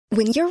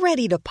When you're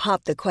ready to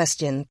pop the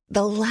question,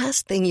 the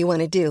last thing you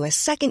want to do is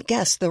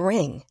second-guess the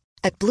ring.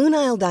 At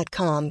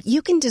BlueNile.com,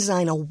 you can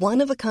design a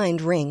one-of-a-kind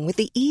ring with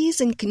the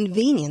ease and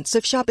convenience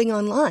of shopping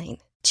online.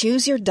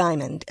 Choose your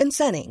diamond and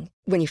setting.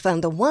 When you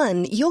find the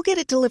one, you'll get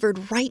it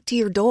delivered right to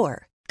your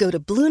door. Go to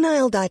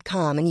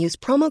BlueNile.com and use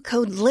promo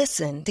code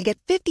LISTEN to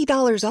get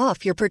 $50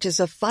 off your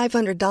purchase of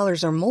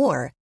 $500 or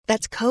more.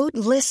 That's code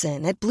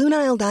LISTEN at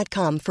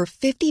BlueNile.com for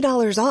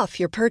 $50 off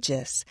your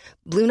purchase.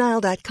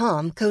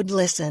 BlueNile.com, code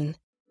LISTEN.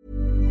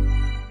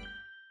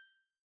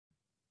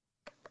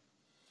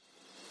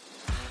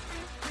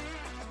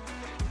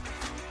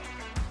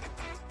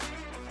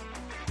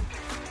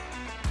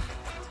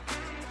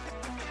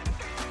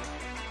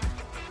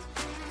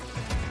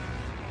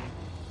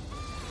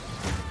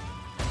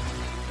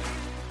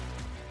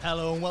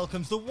 Hello and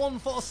welcome to the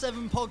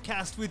 147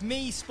 podcast with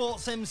me,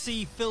 Sports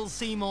MC Phil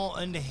Seymour,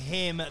 and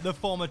him, the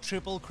former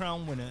Triple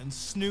Crown winner and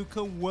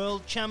snooker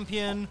world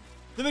champion,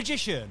 the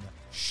magician,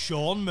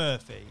 Shaun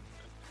Murphy.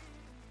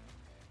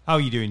 How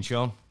are you doing,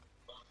 Shaun?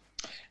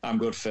 I'm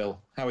good,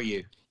 Phil. How are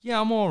you?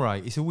 Yeah, I'm all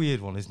right. It's a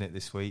weird one, isn't it,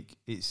 this week?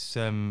 It's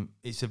a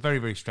very,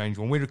 very strange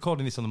one. We're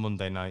recording this on the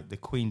Monday night. The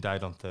Queen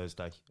died on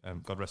Thursday,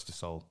 God rest her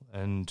soul.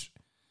 And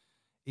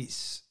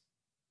it's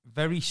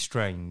very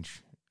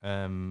strange.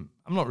 I'm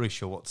not really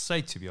sure what to say,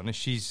 to be honest.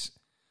 She's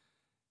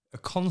a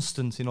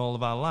constant in all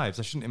of our lives.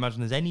 I shouldn't imagine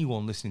there's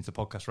anyone listening to the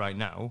podcast right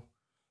now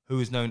who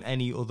has known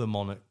any other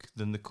monarch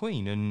than the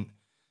Queen. And,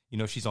 you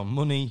know, she's on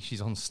money, she's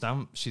on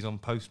stamps, she's on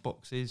post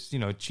boxes. You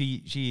know,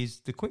 she is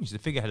the Queen. She's the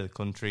figurehead of the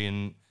country.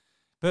 And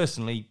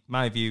personally,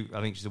 my view,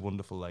 I think she's a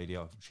wonderful lady.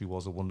 She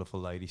was a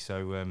wonderful lady.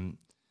 So,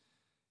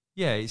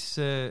 yeah, it's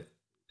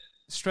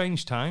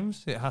strange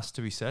times, it has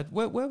to be said.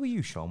 Where were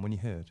you, Shaun, when you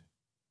heard?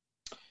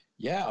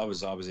 Yeah, I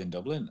was in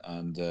Dublin,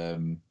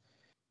 and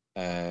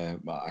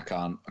I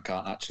can't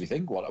actually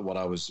think what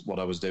I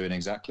was doing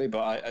exactly.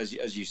 But as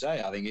you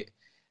say, I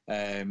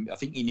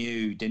think you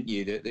knew, didn't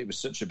you, that it was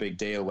such a big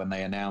deal when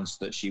they announced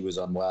that she was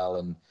unwell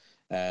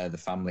and the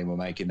family were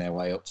making their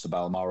way up to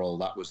Balmoral.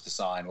 That was the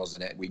sign,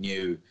 wasn't it? We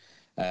knew,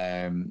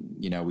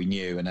 we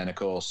knew. And then, of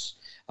course,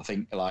 I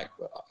think, like,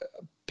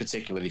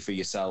 particularly for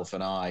yourself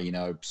and I, you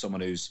know,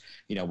 someone who's,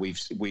 you know,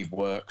 we've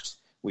worked.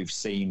 We've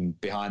seen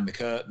behind the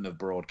curtain of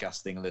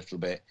broadcasting a little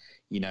bit.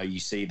 You know, you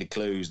see the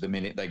clues the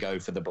minute they go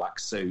for the black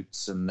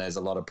suits, and there's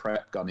a lot of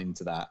prep gone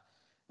into that.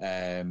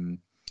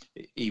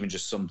 Even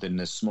just something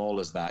as small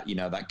as that, you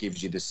know, that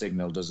gives you the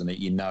signal, doesn't it?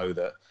 You know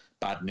that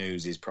bad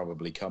news is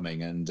probably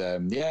coming. And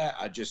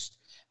I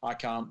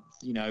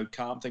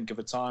can't think of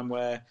a time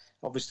where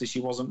obviously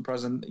she wasn't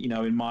present, you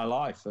know, in my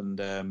life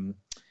and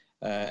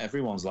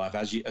everyone's life,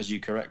 as you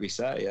correctly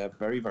say, a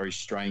very, very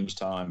strange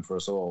time for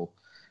us all.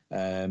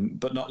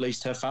 But not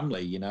least her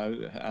family, you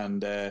know,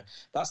 and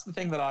that's the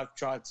thing that I've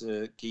tried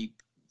to keep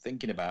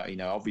thinking about. You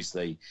know,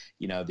 obviously,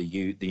 you know, the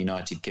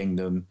United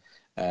Kingdom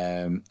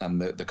and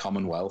the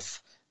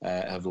Commonwealth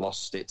have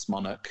lost its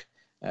monarch,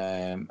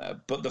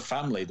 but the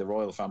family, the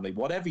royal family,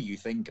 whatever you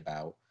think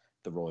about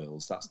the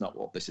royals, that's not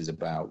what this is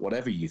about.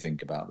 Whatever you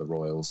think about the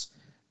royals,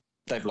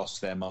 they've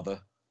lost their mother,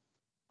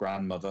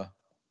 grandmother,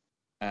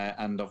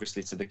 and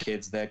obviously to the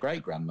kids, their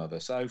great grandmother.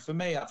 So for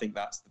me, I think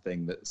that's the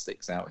thing that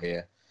sticks out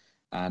here.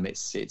 And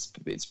it's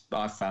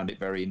I found it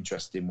very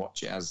interesting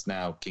watch it as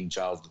now King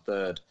Charles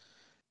III,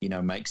 you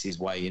know, makes his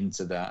way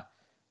into that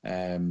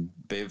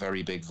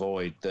very big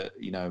void that,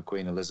 you know,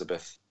 Queen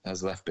Elizabeth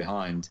has left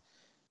behind.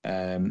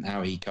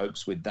 How he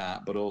copes with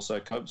that, but also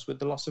copes with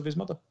the loss of his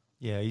mother.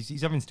 Yeah,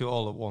 he's having to do it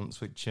all at once,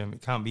 which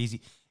it can't be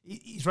easy.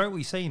 It's right what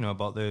you say, you know,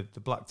 about the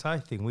black tie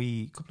thing.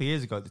 A couple of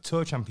years ago at the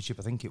Tour Championship,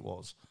 I think it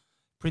was,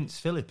 Prince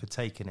Philip had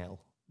taken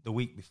ill the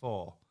week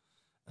before.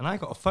 And I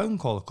got a phone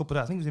call a couple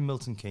of days, I think it was in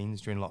Milton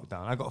Keynes during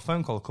lockdown. I got a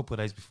phone call a couple of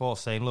days before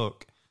saying,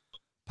 look,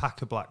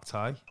 pack a black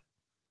tie.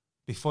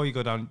 Before you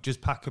go down, just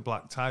pack a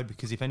black tie,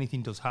 because if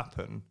anything does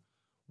happen,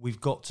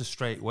 we've got to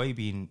straight away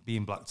be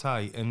in black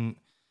tie. And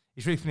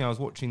it's really funny,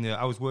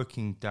 I was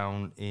working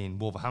down in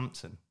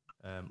Wolverhampton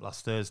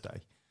last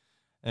Thursday,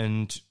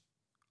 and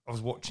I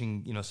was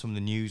watching, you know, some of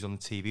the news on the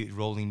TV. It was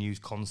rolling news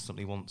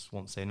constantly once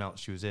they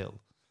announced she was ill.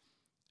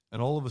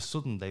 And all of a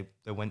sudden,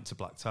 they went to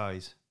black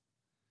ties.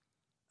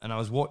 And I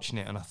was watching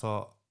it and I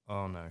thought,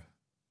 oh no,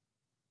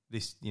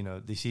 this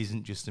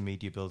isn't just the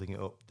media building it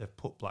up. They've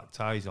put black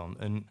ties on.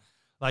 And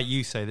like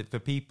you say, that for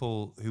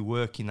people who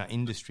work in that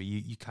industry,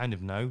 you kind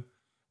of know.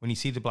 When you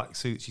see the black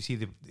suits, you see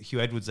the Hugh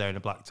Edwards there in a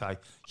black tie.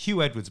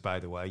 Hugh Edwards, by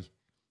the way,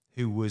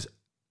 who was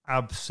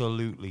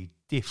absolutely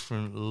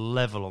different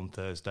level on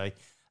Thursday.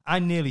 I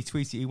nearly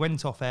tweeted, he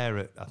went off air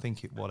at, I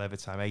think, at whatever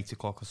time, 8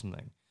 o'clock or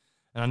something.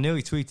 And I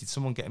nearly tweeted,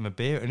 someone get him a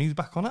beer, and he was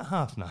back on at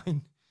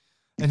 9:30.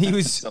 And he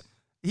was...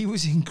 He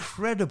was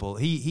incredible.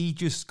 He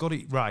just got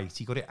it right.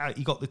 He got it out.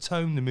 He got the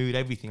tone, the mood,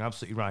 everything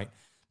absolutely right.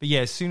 But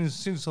yeah, as soon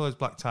as I saw those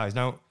black ties,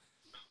 now,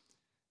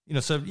 you know,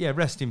 so yeah,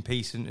 rest in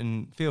peace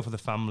and feel for the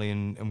family,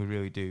 and we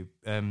really do.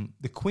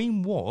 The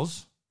Queen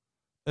was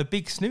a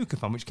big snooker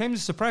fan, which came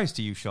as a surprise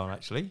to you, Shaun,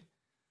 actually.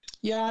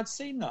 Yeah, I'd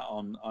seen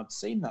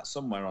that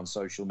somewhere on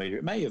social media.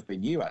 It may have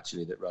been you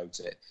actually that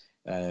wrote it.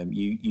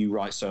 you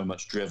write so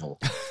much drivel.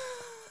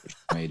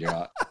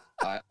 Media,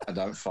 I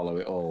don't follow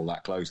it all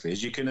that closely,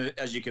 as you can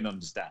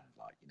understand,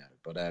 like, you know.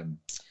 But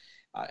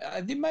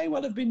it may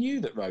well have been you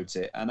that wrote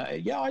it, and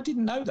I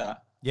didn't know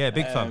that. Yeah,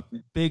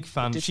 big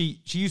fan. She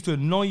used to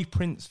annoy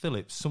Prince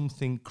Philip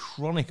something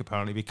chronic,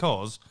 apparently,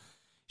 because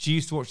she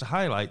used to watch the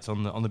highlights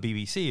on the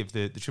BBC of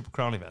the Triple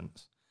Crown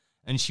events,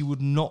 and she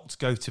would not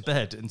go to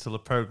bed until the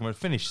programme had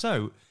finished.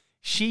 So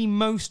she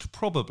most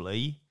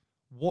probably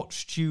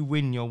watched you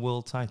win your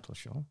world title,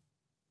 Sean.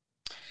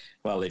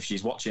 Well, if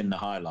she's watching the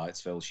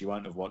highlights, Phil, she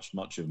won't have watched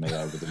much of me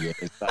over the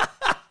years.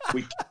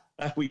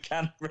 We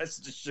can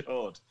rest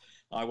assured.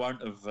 I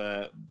won't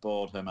have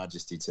bored Her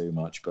Majesty too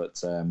much,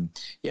 but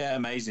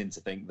amazing to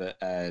think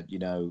that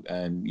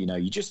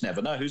you just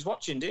never know who's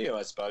watching, do you?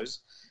 I suppose.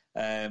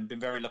 Been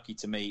very lucky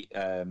to meet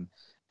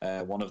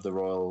one of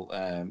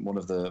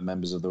the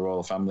members of the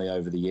royal family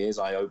over the years.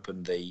 I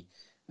opened the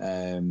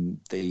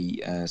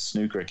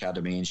snooker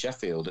academy in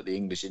Sheffield at the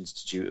English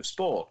Institute of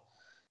Sport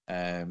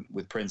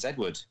with Prince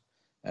Edward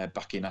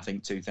back in, I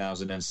think,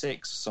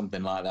 2006,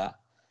 something like that.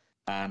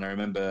 And I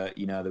remember,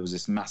 there was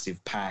this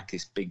massive pack,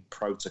 this big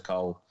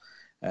protocol,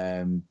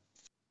 binded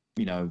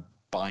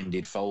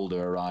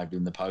folder arrived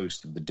in the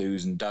post of the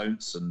do's and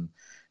don'ts. And,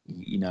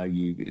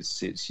 it's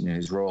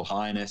His Royal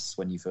Highness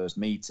when you first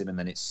meet him, and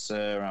then it's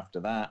Sir after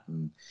that.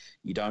 And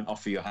you don't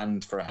offer your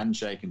hand for a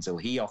handshake until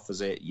he offers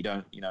it. You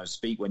don't,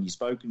 speak when you're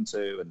spoken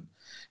to.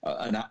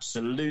 And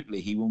absolutely,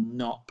 he will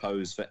not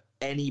pose for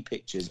any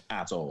pictures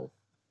at all.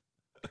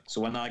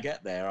 So when I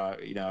get there,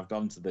 I've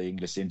gone to the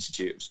English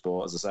Institute of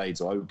Sport, as I say,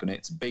 to open it.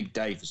 It's a big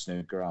day for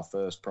snooker, our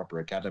first proper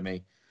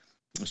academy.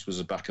 This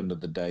was back under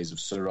the days of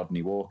Sir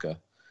Rodney Walker.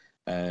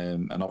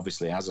 And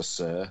obviously, as a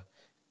Sir,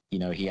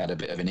 he had a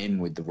bit of an in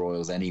with the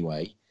Royals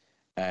anyway.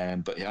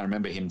 But I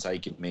remember him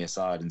taking me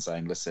aside and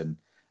saying, listen,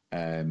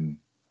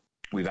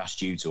 we've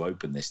asked you to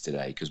open this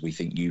today because we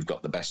think you've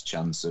got the best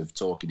chance of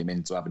talking him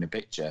into having a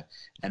picture.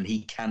 And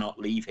he cannot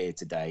leave here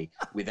today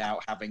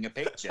without having a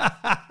picture.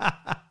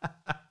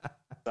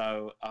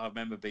 So I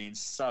remember being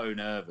so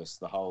nervous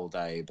the whole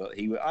day, but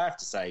I have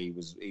to say he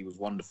was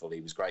wonderful. He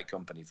was great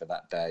company for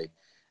that day,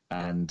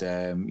 and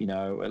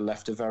it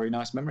left a very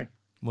nice memory.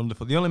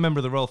 Wonderful. The only member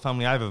of the royal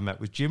family I've ever met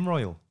was Jim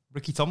Royal,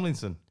 Ricky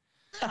Tomlinson.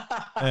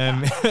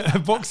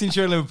 Boxing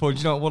show in Liverpool.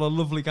 You know what a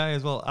lovely guy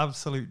as well.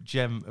 Absolute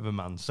gem of a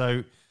man.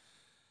 So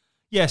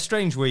yeah,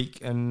 strange week,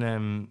 and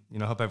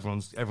I hope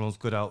everyone's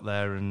good out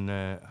there,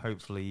 and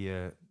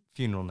hopefully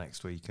funeral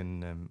next week,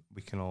 and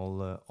we can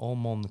all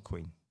mourn the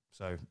Queen.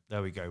 So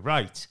there we go.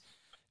 Right.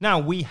 Now,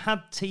 we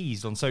had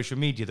teased on social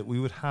media that we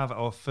would have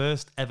our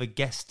first ever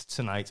guest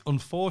tonight.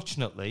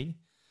 Unfortunately,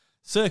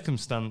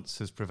 circumstance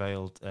has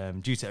prevailed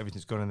due to everything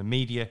that's going on in the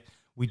media.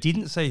 We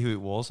didn't say who it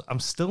was.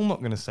 I'm still not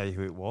going to say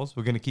who it was.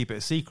 We're going to keep it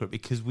a secret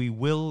because we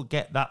will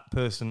get that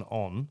person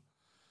on.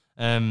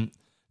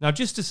 Now,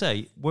 just to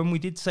say, when we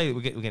did say that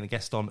we're getting a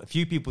guest on, a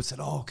few people said,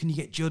 oh, can you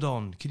get Judd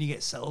on? Can you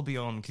get Selby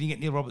on? Can you get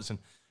Neil Robertson?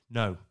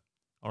 No.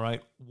 All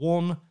right.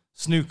 One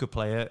snooker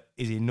player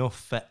is enough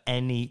for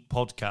any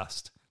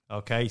podcast.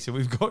 Okay, so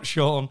we've got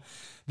Sean.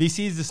 This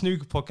is the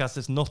snooker podcast.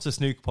 It's not a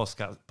snooker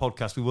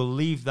podcast. We will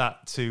leave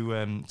that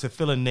to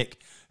Phil and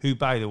Nick, who,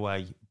 by the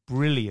way,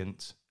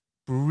 brilliant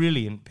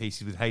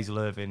pieces with Hazel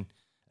Irvine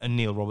and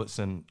Neil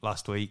Robertson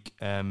last week.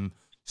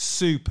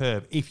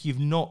 Superb. If you've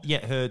not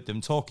yet heard them,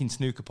 Talking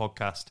Snooker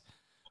podcast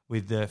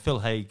with Phil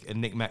Haig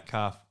and Nick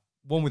Metcalf,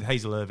 one with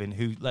Hazel Irvine,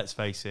 who, let's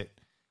face it,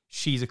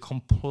 she's a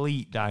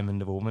complete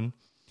diamond of a woman.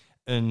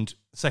 And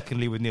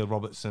secondly, with Neil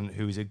Robertson,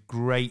 who is a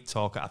great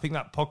talker. I think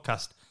that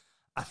podcast,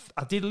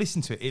 I did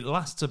listen to it. It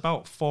lasts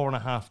about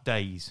 4.5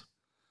 days.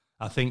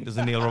 I think there's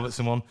a Neil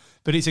Robertson one.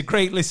 But it's a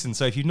great listen.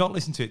 So if you've not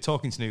listened to it,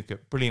 Talking Snooker,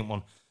 brilliant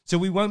one. So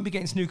we won't be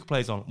getting snooker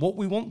players on. What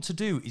we want to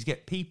do is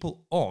get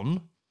people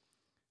on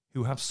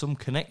who have some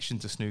connection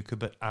to snooker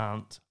but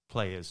aren't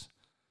players.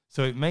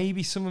 So it may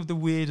be some of the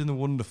weird and the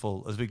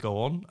wonderful as we go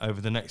on over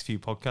the next few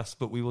podcasts,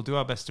 but we will do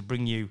our best to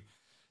bring you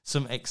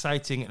some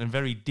exciting and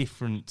very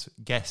different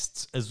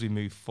guests as we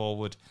move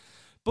forward.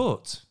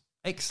 But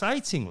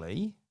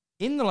excitingly,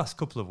 in the last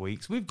couple of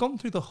weeks, we've gone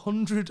through the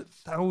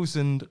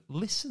 100,000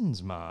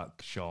 listens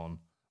mark, Sean,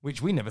 which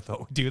we never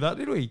thought we'd do that,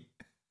 did we?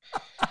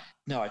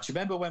 No, I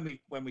remember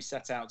when we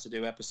set out to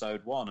do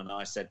episode 1, and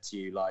I said to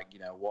you, like,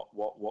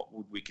 what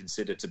would we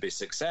consider to be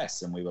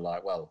success? And we were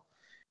like, well,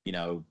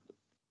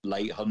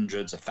 late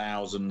hundreds,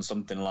 1,000,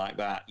 something like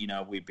that.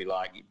 We'd be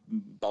like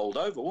bowled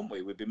over, wouldn't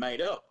we? We'd be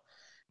made up.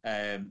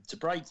 To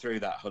break through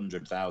that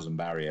 100,000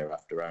 barrier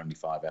after only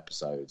 5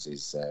 episodes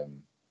is,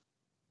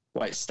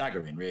 it's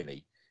staggering,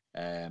 really.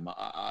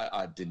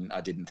 I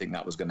didn't think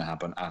that was going to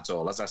happen at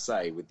all. As I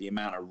say, with the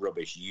amount of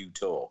rubbish you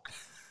talk,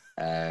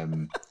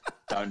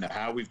 don't know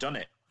how we've done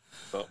it,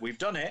 but we've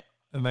done it.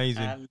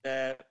 Amazing.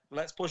 And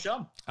let's push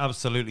on.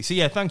 Absolutely. So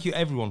yeah, thank you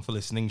everyone for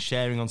listening,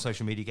 sharing on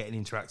social media,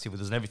 getting interactive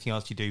with us, and everything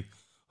else you do.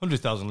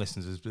 100,000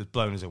 listeners has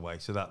blown us away,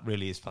 so that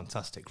really is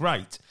fantastic.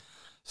 Right.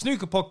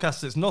 Snooker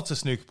podcast that's not a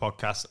snooker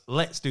podcast.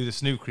 Let's do the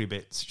snookery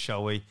bits,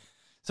 shall we?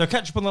 So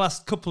catch up on the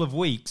last couple of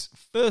weeks.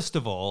 First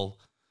of all,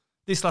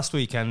 this last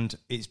weekend,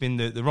 it's been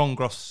the Ron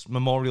Gross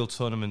Memorial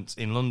Tournament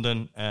in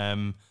London.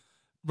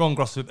 Ron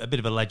Gross, a bit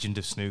of a legend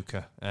of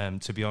snooker,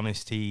 to be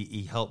honest.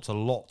 He helped a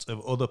lot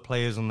of other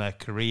players on their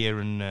career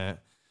and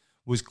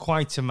was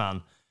quite a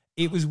man.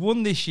 It was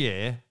won this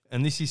year,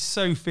 and this is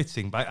so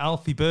fitting, by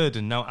Alfie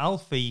Burden. Now,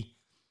 Alfie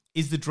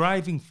is the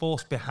driving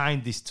force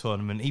behind this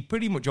tournament. He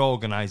pretty much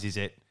organises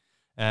it,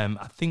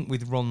 I think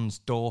with Ron's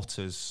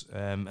daughters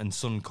and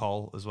son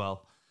Col as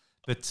well.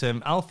 But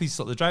Alfie's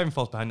sort of the driving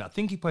force behind it. I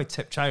think he played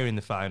Tepchire in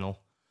the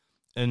final,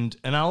 and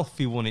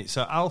Alfie won it.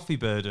 So Alfie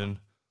Burden,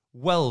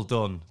 well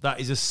done. That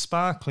is a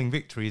sparkling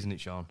victory, isn't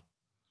it, Sean?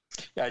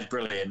 Yeah, it's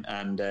brilliant.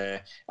 And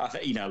I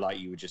think, like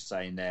you were just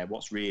saying there,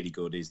 what's really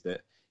good is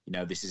that,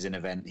 this is an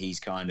event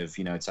he's kind of,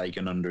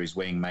 taken under his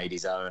wing, made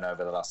his own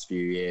over the last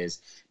few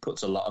years,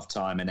 puts a lot of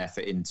time and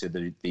effort into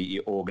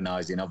the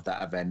organising of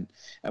that event.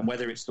 And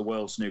whether it's the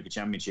World Snooker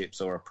Championships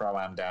or a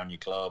Pro-Am down your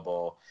club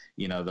or,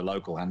 the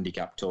local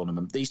handicap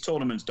tournament, these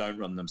tournaments don't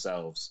run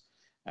themselves.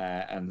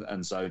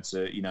 And so on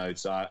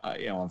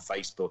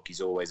Facebook,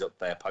 he's always up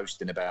there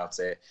posting about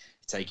it,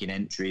 taking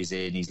entries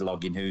in, he's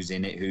logging who's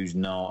in it, who's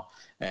not.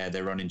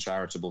 They're running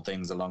charitable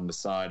things along the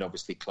side,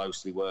 obviously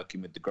closely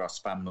working with the Gross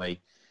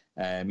family.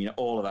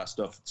 All of that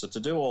stuff. So to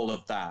do all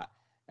of that,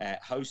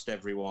 host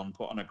everyone,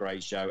 put on a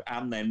great show,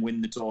 and then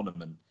win the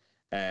tournament.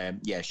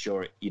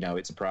 Sure,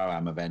 it's a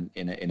Pro-Am event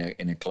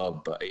in a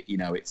club, but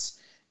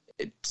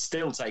it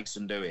still takes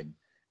some doing.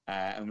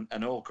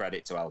 And all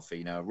credit to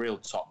Alfie, a real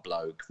top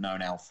bloke.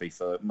 Known Alfie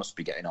must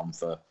be getting on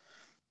for,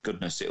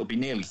 goodness, it'll be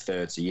nearly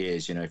 30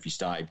 years. If you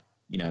started,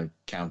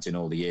 counting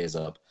all the years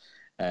up.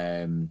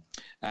 And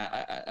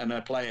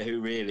a player who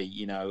really,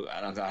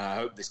 and I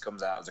hope this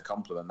comes out as a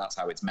compliment. That's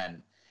how it's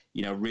meant.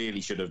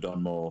 Really should have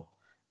done more.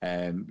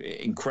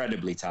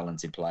 Incredibly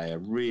talented player,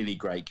 really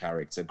great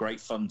character, great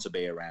fun to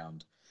be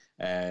around.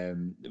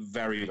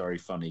 Very, very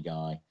funny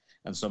guy,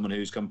 and someone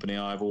whose company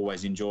I've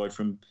always enjoyed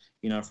from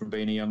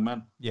being a young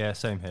man. Yeah,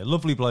 same here.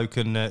 Lovely bloke,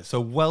 and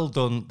so well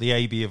done, the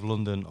AB of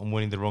London, on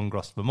winning the Ron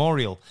Gross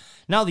Memorial.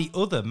 Now, the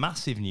other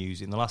massive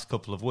news in the last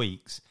couple of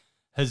weeks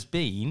has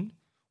been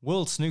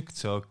World Snooker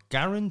Tour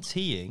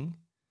guaranteeing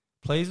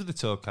players with the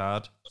tour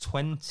card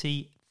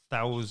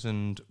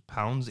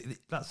 £20,000.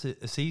 That's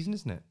a season,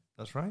 isn't it?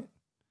 That's right.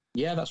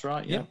 Yeah, that's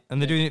right. Yeah,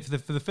 and they're doing it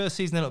for the first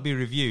season. Then it'll be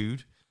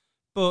reviewed.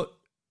 But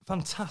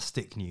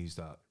fantastic news,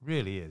 that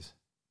really is.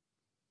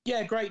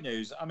 Yeah, great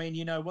news. I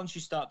mean, once you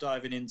start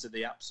diving into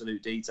the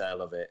absolute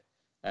detail of it,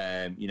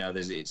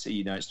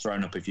 it's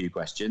thrown up a few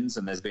questions,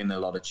 and there's been a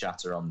lot of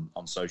chatter on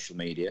social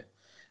media.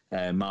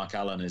 Mark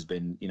Allen has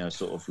been,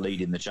 sort of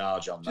leading the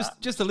charge on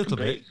that. Just a little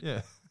bit,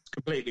 yeah. It's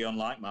completely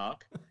unlike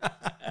Mark.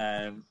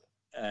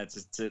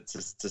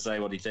 To say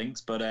what he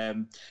thinks, but I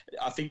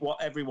think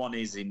what everyone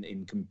is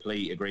in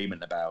complete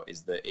agreement about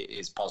is that it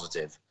is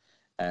positive.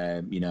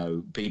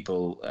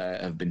 People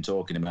have been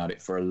talking about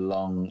it for a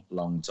long,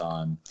 long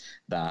time.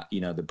 That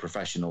the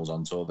professionals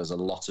on tour, there's a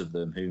lot of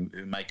them who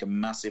make a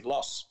massive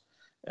loss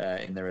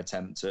in their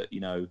attempt at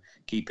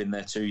keeping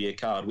their 2-year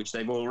card, which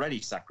they've already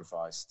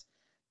sacrificed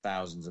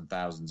thousands and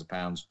thousands of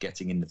pounds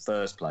getting in the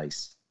first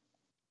place.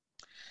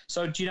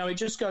 So it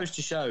just goes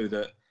to show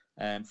that.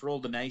 For all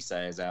the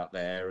naysayers out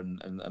there,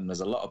 and there's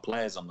a lot of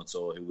players on the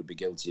tour who would be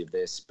guilty of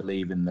this,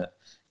 believing that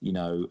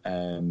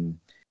going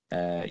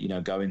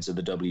to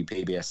the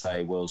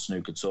WPBSA World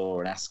Snooker Tour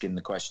and asking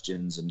the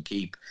questions and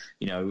keep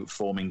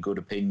forming good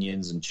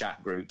opinions and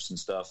chat groups and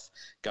stuff,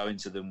 going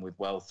to them with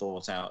well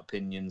thought out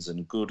opinions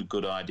and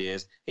good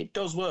ideas. It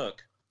does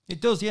work. It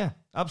does, yeah,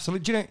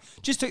 absolutely.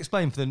 Just to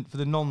explain for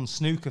the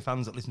non-snooker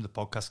fans that listen to the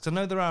podcast, because I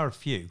know there are a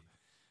few.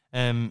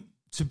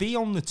 To be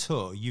on the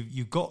tour,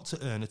 you've got to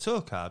earn a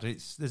tour card.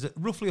 There's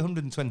roughly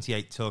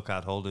 128 tour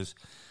card holders.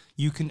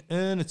 You can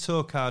earn a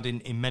tour card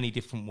in many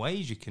different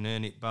ways. You can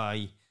earn it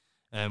by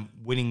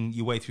winning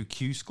your way through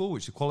Q School,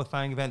 which is a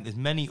qualifying event. There's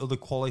many other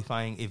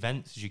qualifying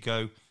events as you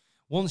go.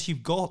 Once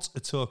you've got a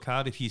tour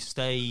card, if you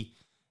stay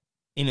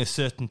in a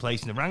certain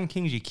place in the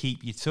rankings, you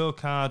keep your tour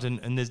card,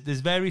 and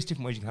there's various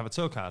different ways you can have a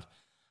tour card.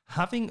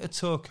 Having a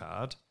tour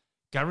card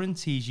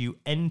guarantees you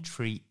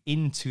entry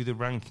into the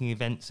ranking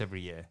events every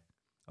year.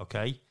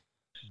 Okay,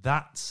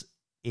 that's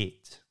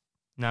it.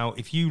 Now,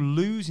 if you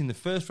lose in the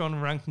first round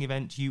of a ranking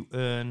event, you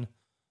earn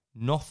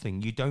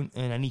nothing. You don't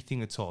earn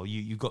anything at all.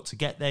 You've got to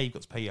get there, you've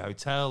got to pay your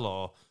hotel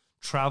or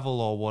travel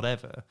or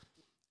whatever,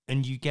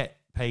 and you get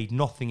paid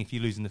nothing if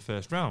you lose in the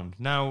first round.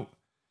 Now,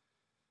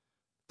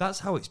 that's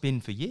how it's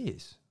been for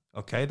years.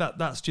 Okay,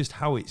 that's just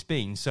how it's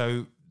been.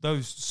 So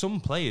some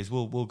players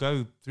will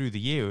go through the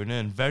year and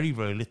earn very,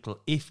 very little,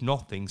 if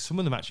nothing. Some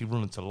of them actually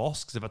run into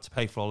loss because they've had to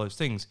pay for all those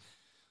things.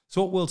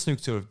 So what World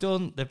Snooker Tour have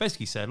done, they've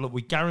basically said, look,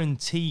 we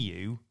guarantee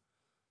you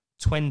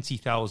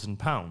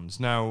 £20,000.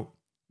 Now,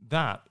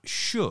 that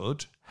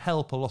should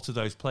help a lot of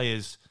those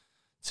players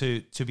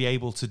to be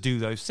able to do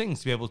those things,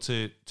 to be able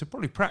to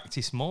probably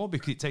practice more,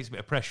 because it takes a bit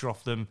of pressure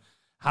off them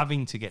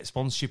having to get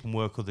sponsorship and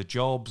work other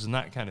jobs and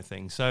that kind of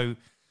thing. So,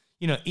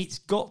 it's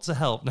got to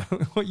help. Now,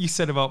 what you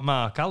said about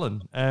Mark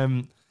Allen,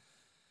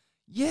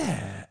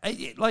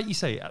 like you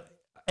say,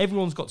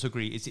 everyone's got to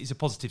agree it's a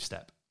positive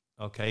step.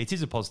 Okay, it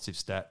is a positive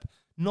step.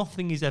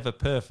 Nothing is ever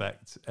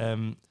perfect.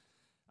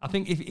 I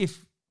think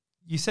if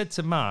you said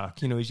to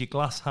Mark, is your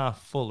glass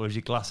half full or is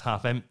your glass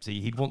half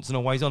empty, he'd want to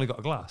know why he's only got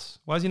a glass.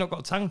 Why has he not got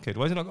a tankard?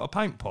 Why has he not got a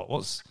pint pot?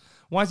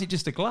 Why is it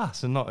just a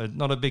glass and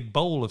not a big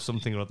bowl of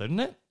something or other, isn't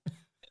it?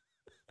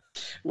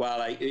 Well,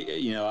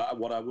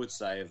 what I would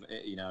say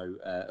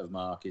of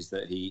Mark is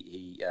that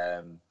he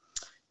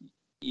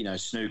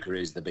snooker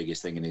is the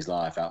biggest thing in his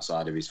life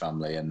outside of his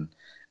family, and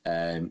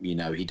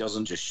he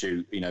doesn't just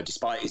shoot.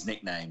 Despite his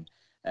nickname,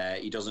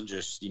 he doesn't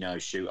just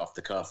shoot off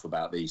the cuff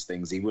about these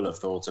things. He will have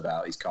thought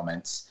about his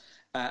comments,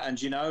 and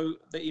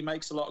that he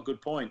makes a lot of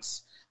good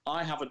points.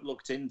 I haven't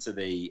looked into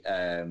the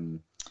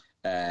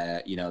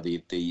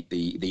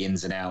the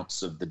ins and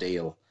outs of the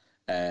deal,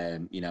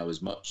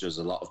 as much as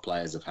a lot of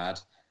players have had.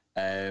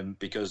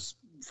 Because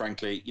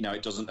frankly,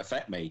 it doesn't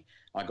affect me.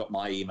 I got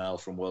my email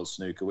from World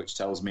Snooker, which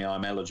tells me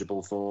I'm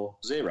eligible for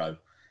 0,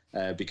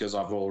 because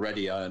I've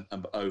already earned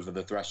over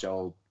the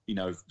threshold,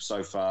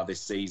 so far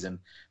this season,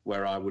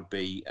 where I would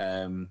be,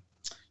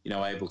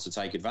 able to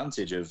take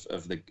advantage of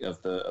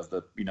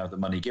the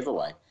money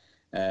giveaway.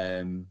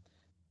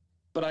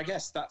 But I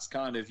guess that's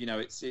kind of,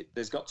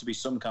 there's got to be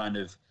some kind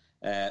of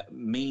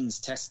means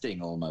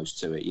testing almost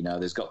to it.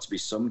 There's got to be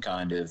some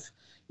kind of,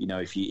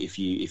 if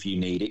you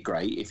need it,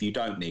 great. If you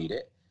don't need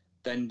it,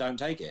 then don't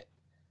take it.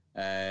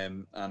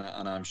 And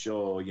I'm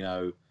sure,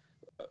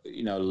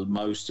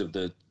 most of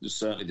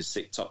certainly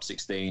the top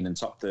 16 and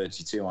top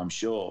 32, I'm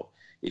sure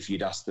if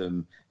you'd asked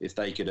them if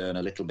they could earn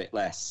a little bit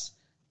less,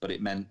 but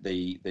it meant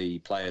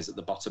the players at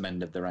the bottom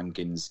end of the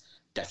rankings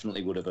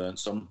definitely would have earned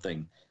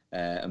something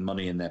and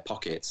money in their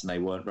pockets, and they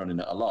weren't running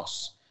at a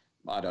loss.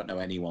 I don't know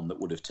anyone that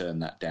would have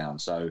turned that down.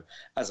 So,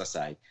 as I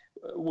say,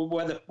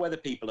 whether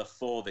people are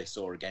for this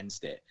or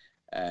against it,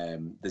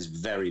 there's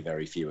very,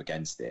 very few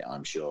against it,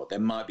 I'm sure. There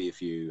might be a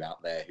few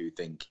out there who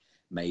think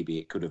maybe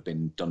it could have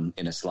been done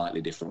in a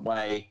slightly different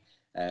way.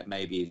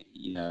 Maybe,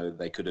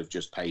 they could have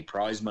just paid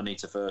prize money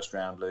to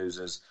first-round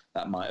losers.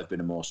 That might have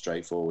been a more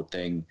straightforward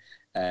thing.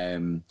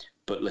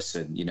 But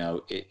listen,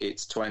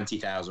 it's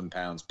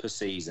 £20,000 per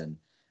season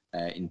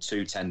in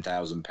two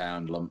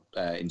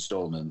 £10,000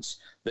 instalments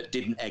that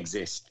didn't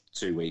exist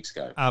 2 weeks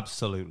ago.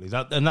 Absolutely.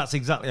 That's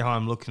exactly how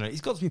I'm looking at it.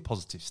 It's got to be a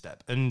positive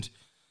step. And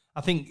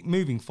I think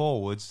moving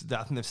forwards,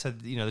 I think they've said,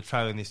 they're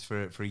trialling this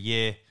for a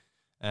year.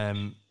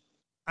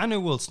 I know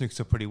World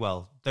Snooker pretty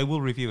well. They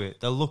will review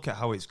it. They'll look at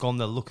how it's gone.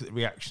 They'll look at the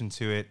reaction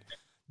to it.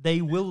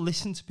 They will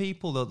listen to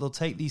people. They'll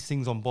take these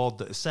things on board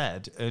that are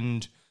said.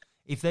 And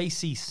if they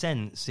see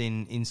sense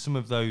in some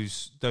of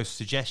those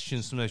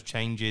suggestions, some of those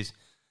changes,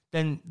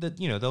 then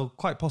they'll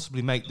quite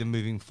possibly make them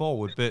moving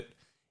forward. But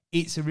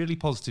it's a really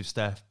positive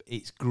step.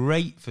 It's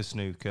great for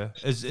snooker.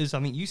 As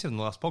I think you said in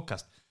the last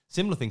podcast,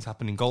 similar things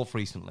happened in golf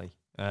recently.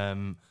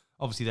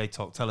 Obviously, they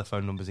talk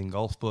telephone numbers in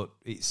golf, but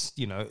it's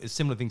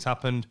similar things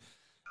happened.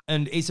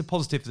 And it's a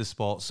positive for the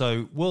sport.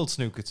 So, World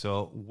Snooker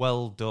Tour,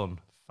 well done.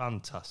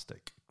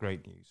 Fantastic.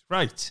 Great news.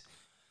 Right.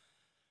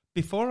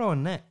 Before our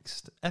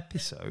next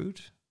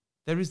episode,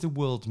 there is the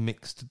World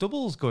Mixed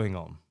Doubles going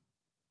on.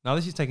 Now,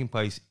 this is taking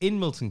place in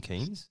Milton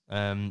Keynes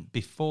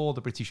before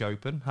the British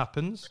Open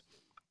happens.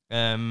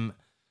 The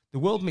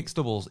World Mixed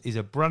Doubles is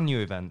a brand new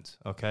event,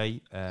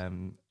 okay?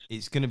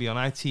 It's going to be on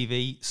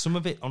ITV. Some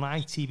of it on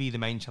ITV, the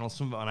main channel,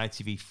 some of it on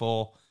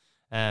ITV4.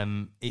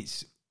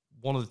 It's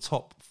one of the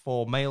top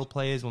 4 male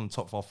players, one of the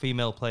top 4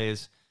 female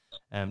players,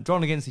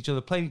 drawn against each other,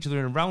 playing each other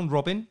in a round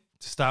robin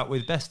to start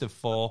with, best of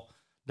 4.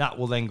 That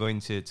will then go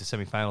into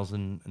semi-finals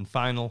and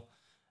final.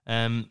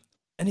 And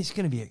it's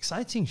going to be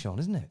exciting, Sean,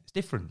 isn't it? It's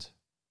different.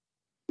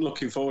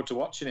 Looking forward to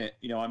watching it.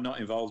 I'm not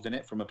involved in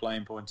it from a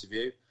playing point of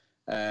view.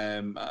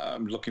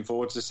 I'm looking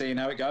forward to seeing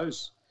how it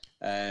goes.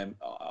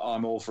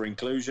 I'm all for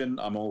inclusion.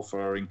 I'm all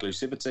for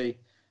inclusivity.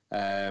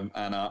 And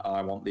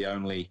I want the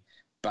only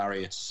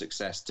barrier to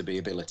success to be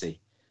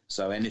ability.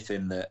 So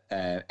anything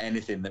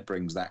that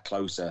brings that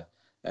closer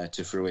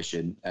to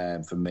fruition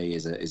for me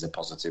is a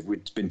positive.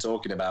 We've been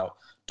talking about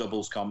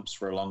doubles comps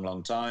for a long,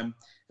 long time.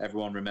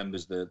 Everyone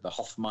remembers the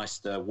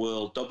Hofmeister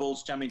World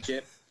Doubles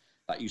Championship.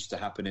 That used to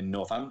happen in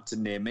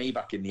Northampton near me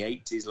back in the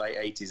 80s, late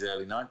 80s,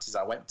 early 90s.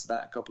 I went to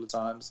that a couple of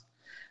times.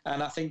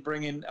 And I think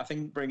bringing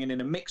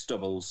in a mixed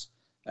doubles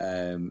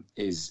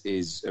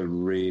is a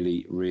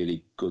really,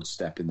 really good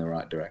step in the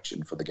right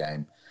direction for the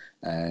game.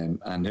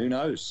 And who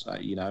knows,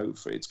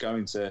 it's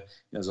going to,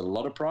 there's a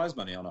lot of prize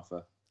money on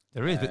offer.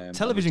 There is, but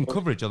television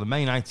coverage on the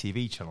main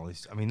ITV channel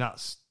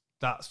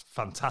that's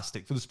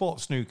fantastic. For the sport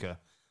of snooker,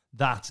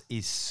 that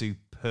is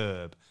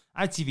superb.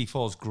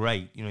 ITV4 is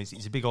great.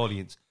 It's a big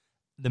audience.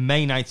 The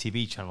main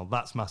ITV channel,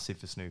 that's massive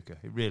for snooker.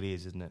 It really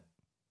is, isn't it?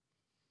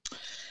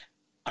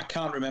 I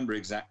can't remember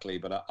exactly,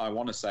 but I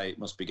want to say it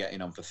must be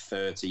getting on for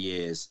 30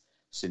 years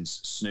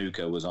since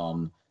snooker was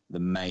on the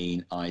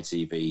main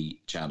ITV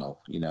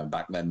channel.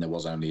 Back then there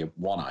was only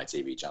one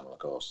ITV channel, of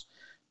course.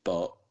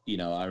 But,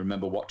 I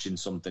remember watching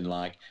something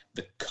like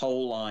the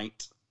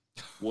Colite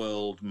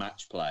World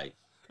Match Play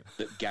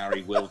that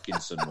Gary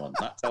Wilkinson won.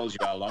 That tells you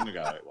how long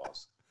ago it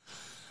was.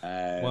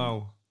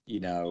 Wow. You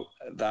know,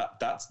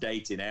 that's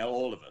dating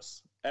all of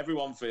us.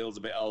 Everyone feels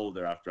a bit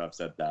older after I've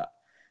said that.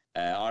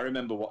 I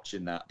remember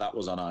watching that. That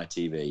was on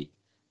ITV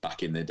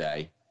back in the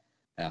day.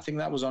 I think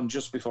that was on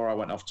just before I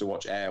went off to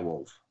watch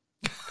Airwolf.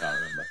 Can't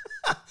remember.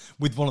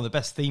 With one of the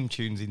best theme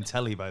tunes in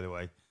telly, by the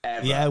way.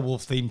 Ever. The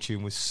Airwolf theme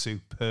tune was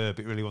superb.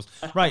 It really was.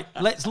 Right,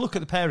 let's look at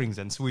the pairings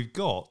then. So we've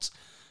got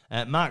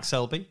Mark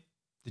Selby,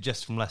 the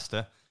Jester from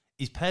Leicester,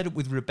 is paired up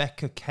with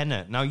Rebecca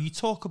Kenner. Now, you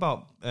talk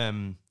about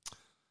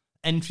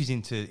entries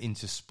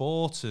into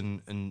sport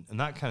and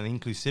that kind of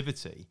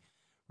inclusivity.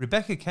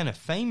 Rebecca Kenner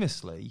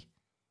famously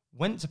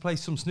went to play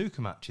some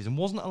snooker matches and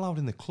wasn't allowed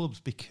in the clubs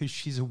because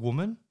she's a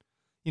woman.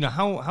 You know,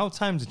 how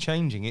times are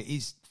changing. It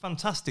is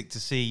fantastic to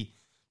see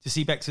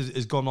Bex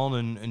has gone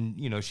on and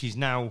you know, she's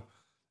now,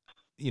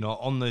 you know,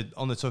 on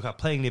the tour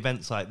playing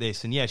events like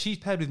this. And yeah, she's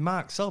paired with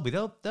Mark Selby.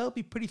 They'll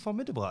be pretty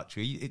formidable,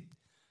 actually.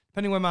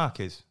 Depending where Mark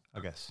is,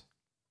 I guess.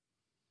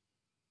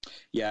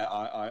 Yeah,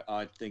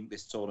 I think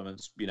this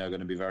tournament's, you know,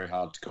 going to be very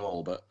hard to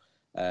call, but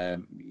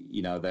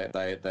you know,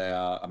 they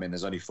are. I mean,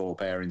 there's only 4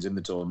 pairings in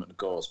the tournament, of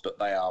course, but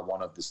they are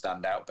one of the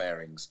standout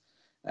pairings.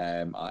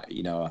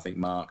 You know, I think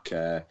Mark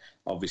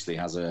obviously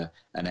has an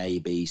A,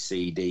 B,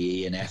 C,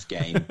 D, E, and F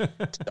game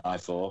to die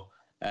for,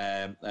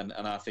 and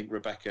I think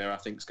Rebecca,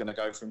 is going to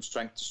go from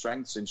strength to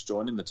strength since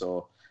joining the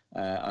tour.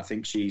 I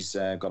think she's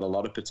got a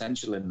lot of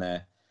potential in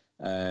there,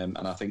 and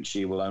I think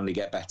she will only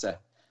get better.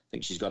 I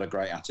think she's got a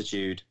great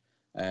attitude.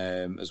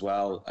 As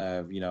well,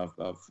 you know,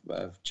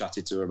 I've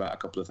chatted to her about a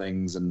couple of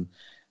things, and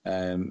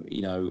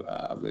you know,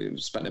 I've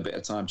spent a bit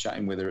of time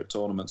chatting with her at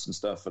tournaments and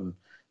stuff, and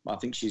I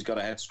think she's got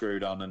her head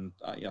screwed on, and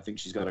I think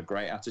she's got a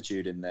great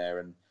attitude in there,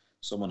 and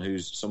someone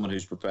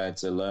who's prepared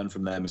to learn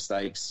from their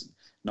mistakes,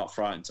 not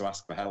frightened to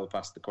ask for help,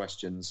 ask the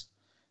questions,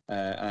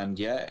 and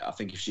yeah, I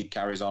think if she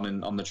carries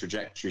on the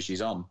trajectory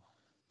she's on,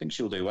 I think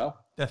she'll do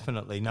well.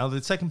 Definitely. Now,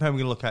 the second pair we're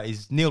going to look at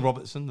is Neil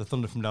Robertson, the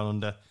Thunder from Down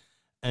Under,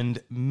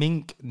 and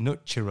Mink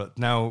Nutcherut.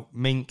 Now,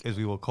 Mink, as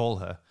we will call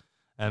her,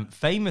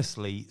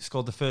 famously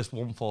scored the first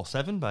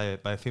 147 by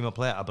a female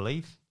player, I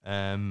believe.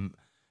 I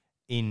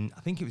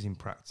think it was in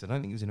practice. I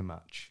don't think it was in a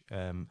match.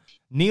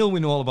 Neil, we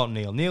know all about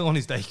Neil. Neil on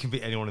his day can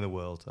beat anyone in the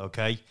world,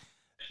 okay?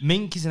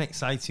 Mink is an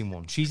exciting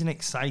one. She's an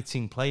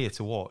exciting player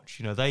to watch.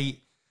 You know,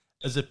 they,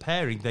 as a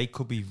pairing, they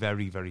could be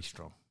very, very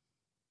strong.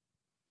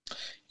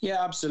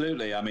 Yeah,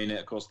 absolutely. I mean,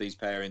 of course, these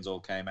pairings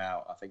all came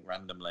out, I think,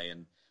 randomly,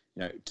 and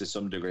you know, to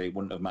some degree, it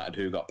wouldn't have mattered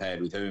who got paired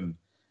with whom.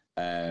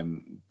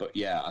 But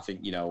yeah, I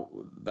think, you know,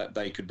 that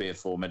they could be a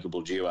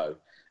formidable duo.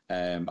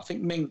 I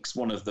think Mink's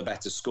one of the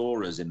better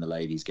scorers in the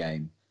ladies'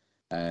 game.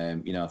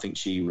 You know, I think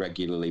she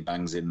regularly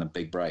bangs in the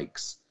big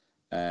breaks.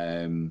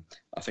 I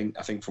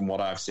think from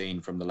what I've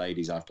seen from the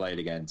ladies I've played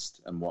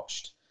against and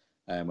watched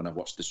when I've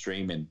watched the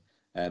streaming,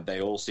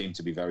 they all seem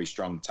to be very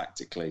strong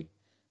tactically.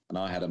 And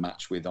I had a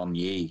match with On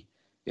Yi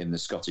in the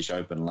Scottish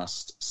Open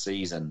last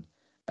season,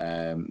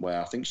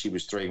 where I think she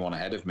was 3-1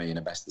 ahead of me in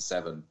a best of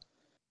 7.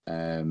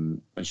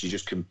 And she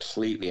just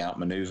completely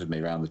outmaneuvered me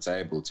around the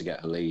table to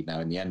get her lead. Now,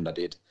 in the end, I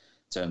did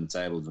turn the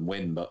tables and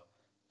win, but,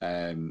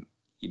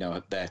 you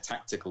know, their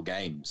tactical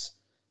games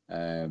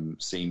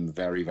seem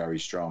very, very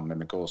strong.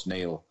 And, of course,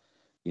 Neil,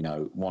 you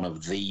know, one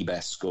of the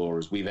best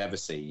scorers we've ever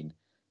seen,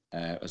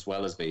 as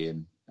well as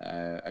being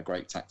a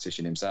great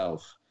tactician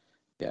himself.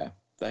 Yeah.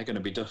 They're going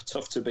to be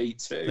tough to beat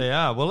too. They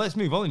are. Well, let's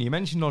move on. You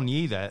mentioned On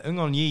Yi there.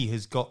 On Yi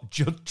has got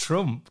Judd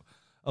Trump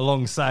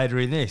alongside her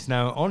in this.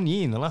 Now, On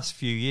Yi in the last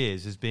few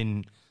years has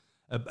been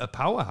a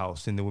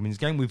powerhouse in the women's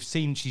game. We've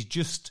seen she's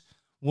just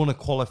won a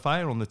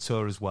qualifier on the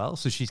tour as well,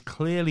 so she's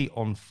clearly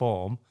on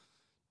form.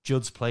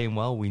 Judd's playing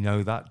well. We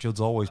know that.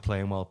 Judd's always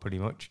playing well, pretty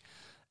much.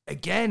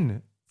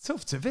 Again,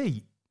 tough to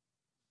beat.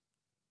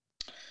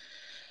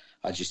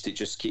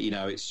 You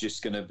know,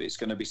 it's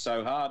gonna be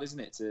so hard, isn't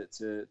it,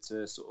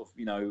 to sort of,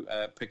 you know,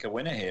 pick a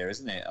winner here,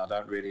 isn't it? I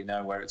don't really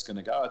know where it's going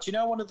to go. Do you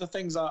know, one of the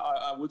things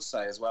I would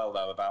say as well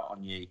though about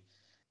On Yi,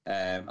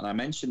 and I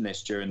mentioned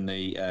this during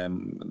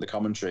the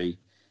commentary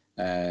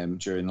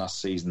during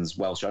last season's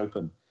Welsh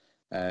Open.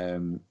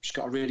 She's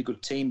got a really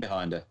good team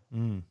behind her.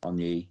 On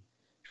Yi,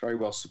 she's very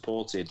well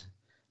supported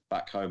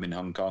back home in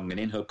Hong Kong, and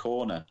in her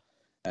corner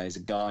is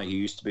a guy who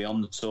used to be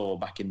on the tour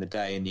back in the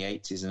day in the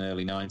 80s and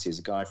early 90s,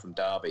 a guy from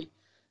Derby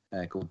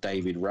called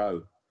David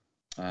Rowe.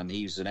 And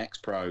he was an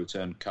ex-pro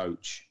turned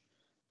coach,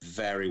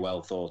 very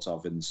well thought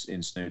of in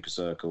snooker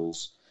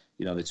circles.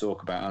 You know, they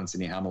talk about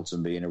Anthony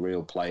Hamilton being a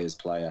real player's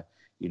player.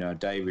 You know,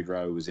 David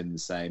Rowe was in the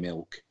same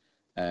ilk.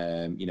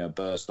 You know,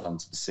 burst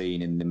onto the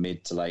scene in the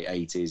mid to late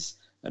 80s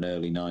and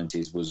early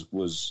 90s,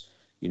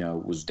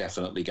 was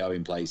definitely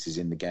going places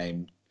in the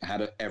game,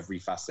 had every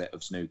facet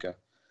of snooker.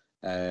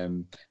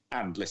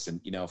 And listen,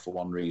 you know, for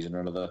one reason or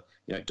another,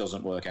 you know, it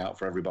doesn't work out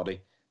for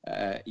everybody.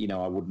 You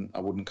know, I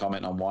wouldn't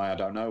comment on why. I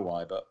don't know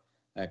why, but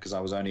because I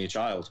was only a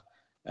child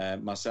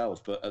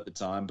myself, but at the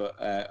time, but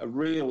a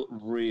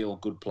real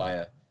good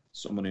player,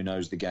 someone who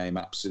knows the game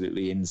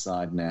absolutely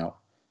inside and out,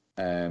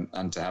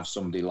 and to have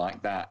somebody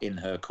like that in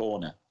her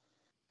corner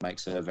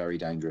makes her very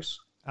dangerous.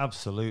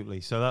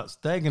 Absolutely. So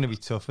they're going to be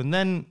tough. And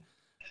then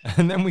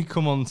And then we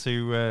come on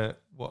to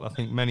what I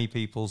think many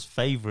people's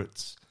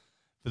favourites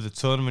for the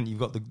tournament. You've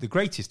got the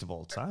greatest of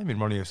all time in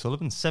Ronnie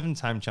O'Sullivan,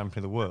 7-time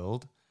champion of the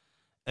world,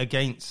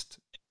 against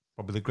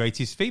probably the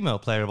greatest female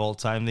player of all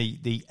time,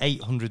 the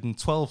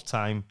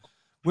 812-time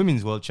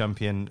women's world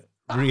champion,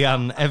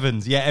 Rhian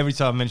Evans. Yeah, every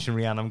time I mention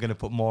Rhian, I'm going to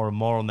put more and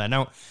more on there.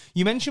 Now,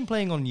 you mentioned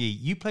playing on Yi.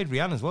 You played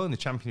Rhian as well in the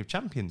Champion of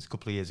Champions a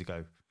couple of years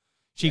ago.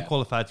 She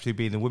qualified to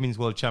be the women's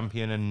world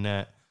champion, and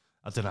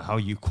I don't know how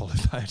you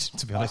qualified,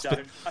 to be honest.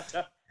 I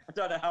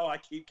don't know how I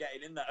keep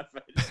getting in that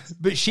event.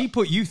 But she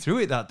put you through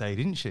it that day,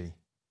 didn't she?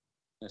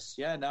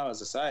 Yeah, no,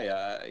 as I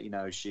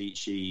say,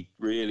 she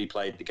really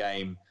played the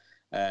game,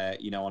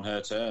 on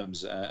her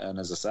terms. And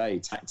as I say,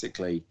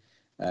 tactically,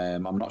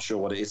 I'm not sure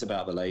what it is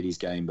about the ladies'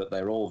 game, but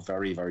they're all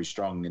very, very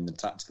strong in the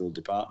tactical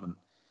department.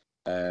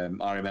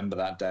 I remember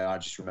that day, I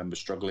just remember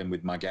struggling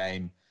with my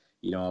game.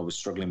 I was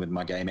struggling with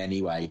my game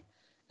anyway.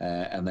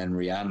 And then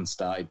Rhian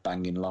started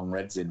banging long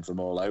reds in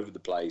from all over the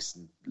place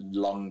and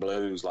long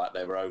blues like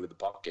they were over the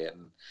pocket.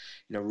 And,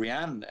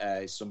 Rhian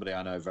is somebody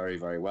I know very,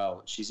 very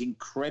well. She's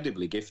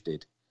incredibly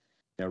gifted.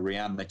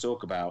 Rhian, they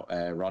talk about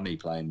Ronnie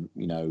playing,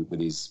 with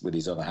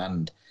his other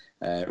hand.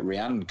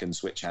 Rhian can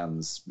switch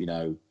hands,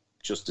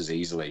 just as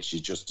easily.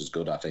 She's just as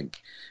good, I think,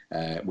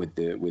 with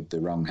the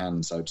wrong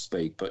hand, so to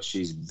speak. But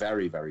she's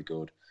very, very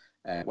good.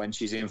 When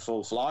she's in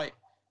full flight,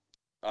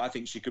 I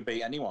think she could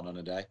beat anyone on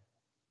a day.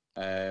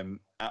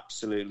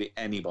 Absolutely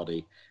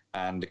anybody.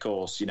 And of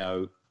course,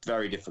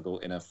 very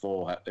difficult in a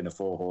four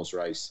horse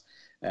race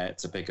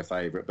to pick a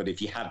favourite. But if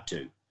you had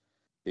to,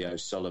 the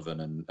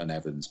O'Sullivan and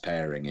Evans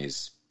pairing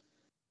is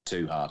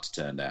too hard to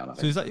turn down, I think.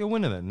 So is that your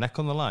winner then? Neck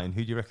on the line?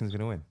 Who do you reckon is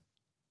going to win?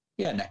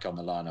 Yeah, neck on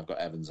the line. I've got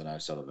Evans and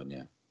O'Sullivan,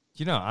 yeah.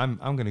 I'm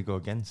going to go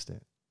against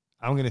it.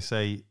 I'm going to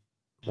say...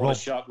 What a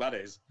shock that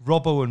is.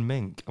 Robbo and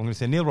Mink. I'm going to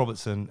say Neil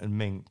Robertson and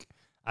Mink.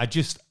 I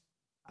just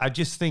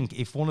think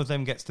if one of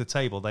them gets to the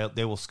table,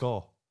 they will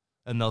score.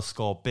 And they'll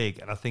score big.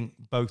 And I think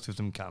both of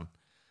them can.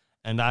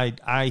 And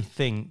I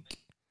think...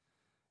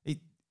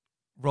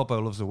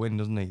 Robbo loves a win,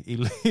 doesn't he? He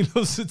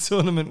loves a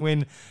tournament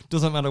win.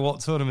 Doesn't matter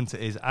what tournament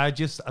it is. I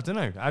don't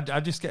know. I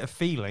just get a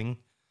feeling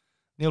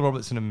Neil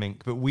Robertson and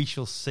Mink, but we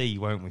shall see,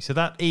 won't we? So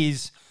that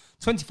is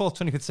 24th,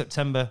 25th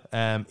September.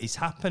 It's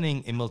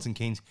happening in Milton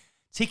Keynes.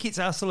 Tickets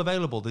are still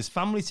available. There's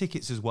family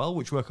tickets as well,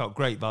 which work out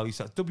great value.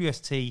 So that's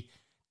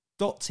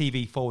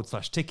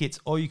wst.tv/tickets,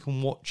 or you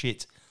can watch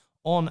it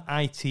on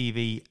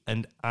ITV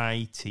and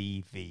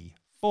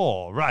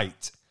ITV4.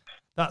 Right.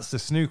 That's the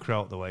snooker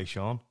out the way,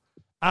 Sean.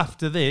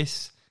 After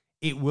this,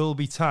 it will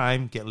be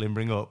time, get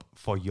limbering up,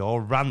 for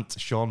your rant,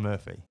 Sean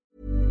Murphy.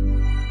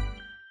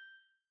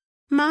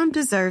 Mom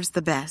deserves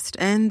the best,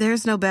 and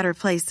there's no better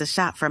place to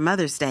shop for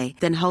Mother's Day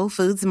than Whole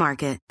Foods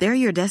Market. They're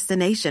your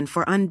destination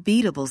for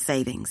unbeatable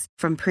savings,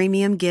 from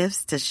premium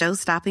gifts to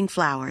show-stopping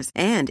flowers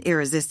and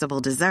irresistible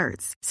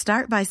desserts.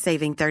 Start by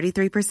saving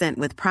 33%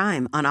 with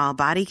Prime on all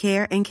body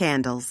care and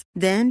candles.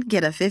 Then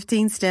get a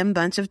 15-stem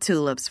bunch of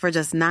tulips for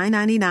just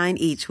 $9.99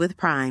 each with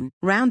Prime.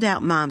 Round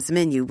out Mom's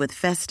menu with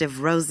festive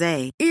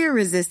rosé,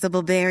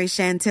 irresistible berry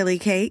chantilly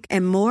cake,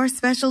 and more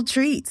special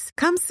treats.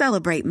 Come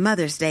celebrate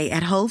Mother's Day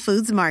at Whole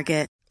Foods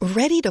Market.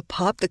 Ready to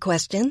pop the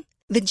question?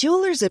 The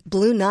jewelers at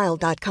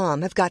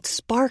BlueNile.com have got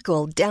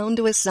sparkle down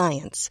to a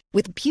science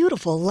with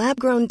beautiful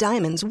lab-grown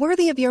diamonds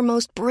worthy of your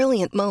most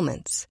brilliant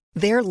moments.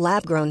 Their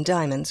lab-grown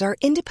diamonds are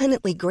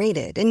independently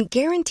graded and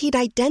guaranteed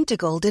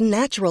identical to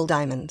natural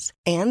diamonds,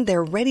 and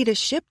they're ready to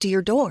ship to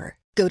your door.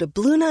 Go to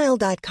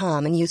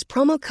BlueNile.com and use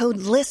promo code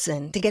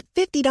LISTEN to get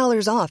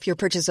 $50 off your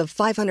purchase of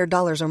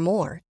 $500 or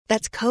more.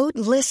 That's code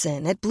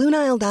LISTEN at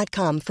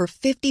BlueNile.com for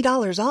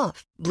 $50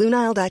 off.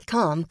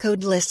 BlueNile.com,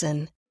 code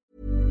LISTEN.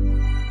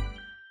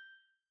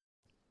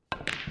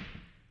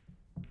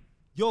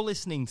 You're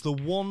listening to the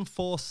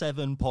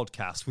 147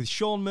 podcast with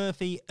Sean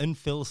Murphy and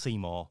Phil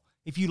Seymour.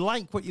 If you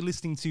like what you're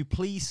listening to,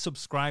 please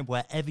subscribe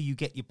wherever you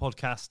get your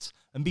podcasts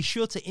and be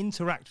sure to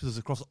interact with us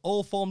across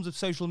all forms of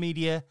social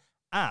media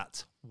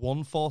at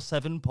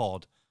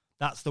 147pod.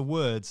 That's the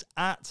words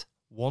at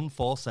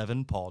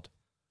 147pod.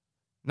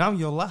 Now,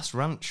 your last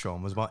rant,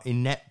 Sean, was about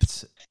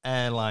inept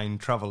airline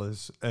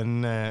travellers,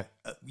 and I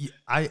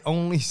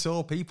only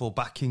saw people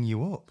backing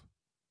you up.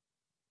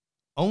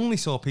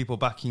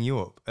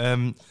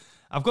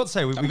 I've got to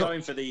say, I'm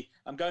going for the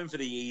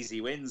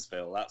easy wins,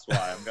 Phil. That's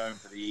why I'm going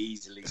for the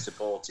easily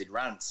supported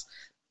rants.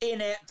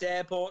 Inept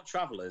airport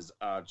travellers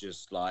are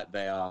just like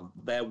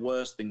they're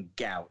worse than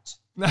gout.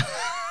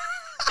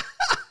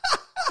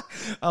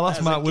 I'll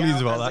ask Mark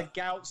Williams about that.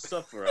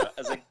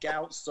 As a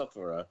gout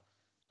sufferer,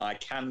 I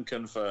can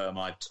confirm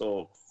I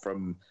talk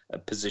from a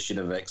position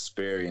of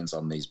experience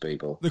on these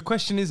people. The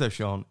question is, though,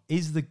 Sean,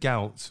 is the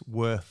gout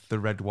worth the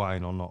red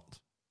wine or not?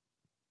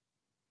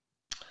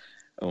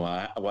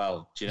 Oh,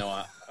 well, do you know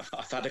what?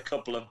 I've had a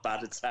couple of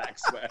bad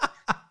attacks where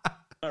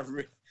I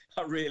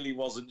really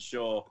wasn't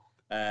sure.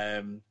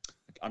 I'm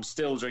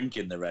still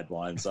drinking the red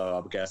wine, so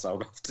I guess I'll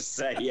have to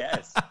say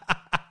yes.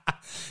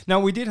 Now,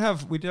 we did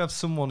have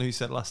someone who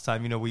said last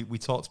time, we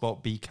talked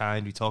about be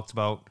kind, we talked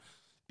about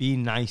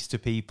being nice to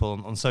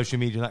people on social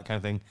media and that kind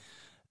of thing.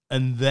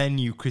 and then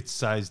you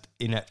criticised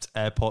inept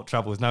airport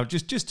travellers. Now,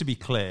 just to be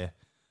clear,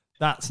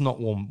 that's not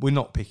one. We're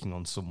not picking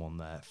on someone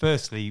there.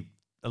 Firstly,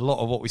 a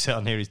lot of what we say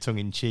on here is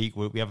tongue-in-cheek.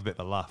 We have a bit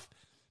of a laugh,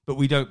 but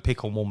we don't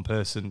pick on one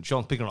person.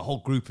 Sean's picking on a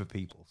whole group of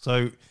people.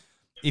 So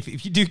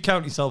if you do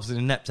count yourselves as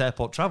an inept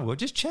airport traveller,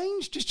 just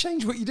change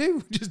what you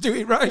do. Just do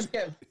it right.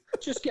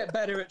 Just get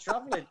better at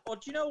travelling. Or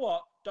do you know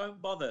what?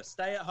 Don't bother.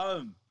 Stay at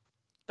home.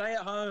 Stay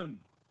at home.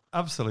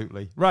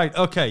 Absolutely. Right,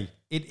 okay.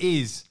 It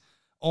is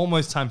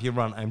almost time for your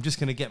rant. I'm just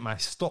going to get my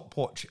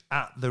stopwatch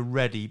at the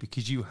ready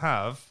because you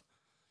have,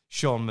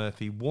 Sean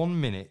Murphy, 1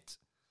 minute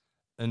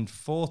and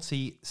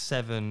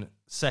 47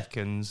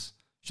 seconds.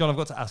 Sean, I've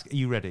got to ask, are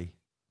you ready?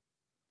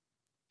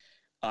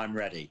 I'm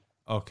ready.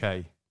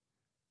 Okay.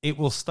 It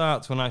will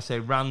start when I say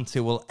rant. It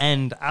will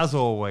end, as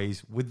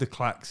always, with the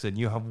klaxon.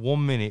 You have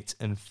 1 minute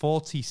and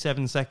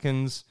 47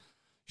 seconds.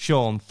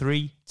 Sean,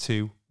 3,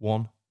 2,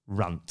 1,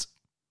 rant.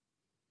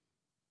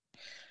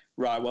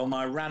 Right, well,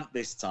 my rant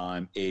this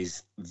time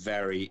is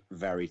very,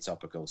 very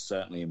topical,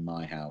 certainly in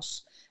my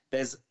house.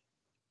 There's,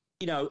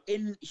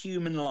 in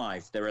human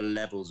life, there are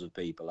levels of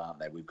people, aren't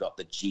there? We've got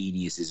the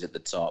geniuses at the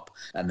top,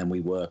 and then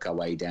we work our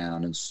way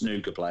down, and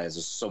snooker players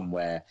are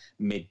somewhere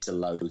mid to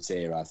low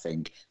tier, I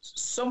think.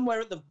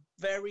 Somewhere at the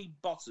very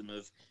bottom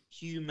of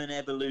human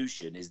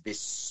evolution is this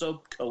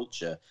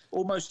subculture,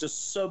 almost a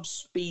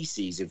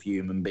subspecies of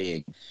human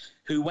being,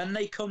 who, when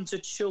they come to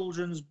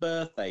children's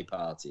birthday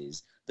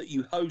parties that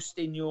you host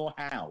in your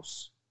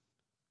house,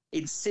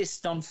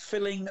 insist on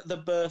filling the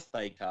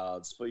birthday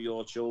cards for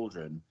your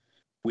children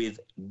with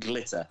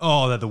glitter.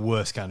 Oh, they're the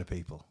worst kind of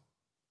people.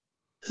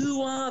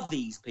 Who are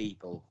these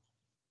people?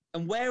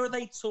 And where are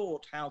they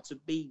taught how to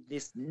be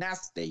this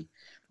nasty,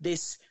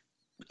 this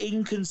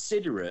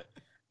inconsiderate?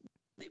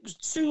 It was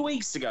 2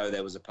 weeks ago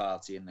there was a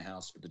party in the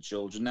house for the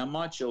children. Now,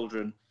 my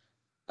children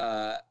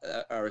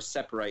are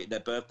separated. Their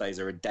birthdays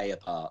are a day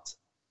apart.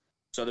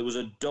 So there was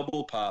a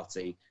double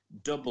party,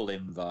 double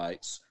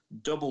invites,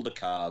 double the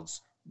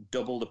cards,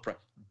 double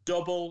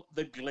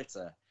the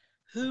glitter.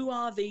 Who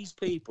are these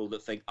people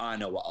that think, I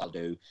know what I'll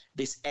do?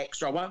 This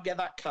extra, I won't get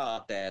that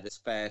card there that's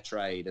fair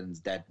trade and it's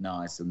dead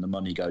nice and the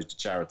money goes to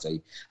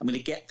charity. I'm going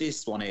to get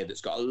this one here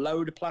that's got a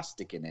load of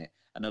plastic in it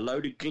and a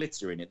load of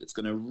glitter in it that's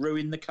going to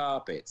ruin the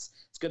carpets.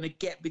 It's going to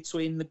get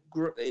between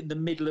in the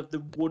middle of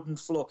the wooden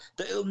floor.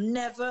 That it'll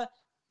never,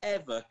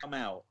 ever come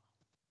out.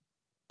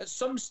 At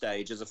some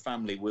stage, as a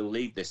family, we'll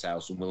leave this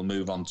house and we'll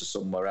move on to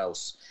somewhere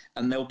else.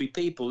 And there'll be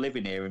people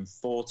living here in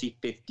 40,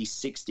 50,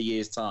 60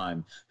 years'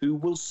 time who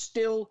will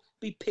still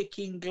be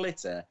picking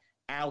glitter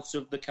out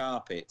of the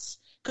carpets.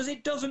 Because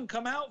it doesn't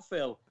come out,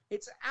 Phil.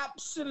 It's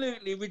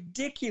absolutely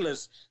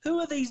ridiculous. Who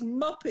are these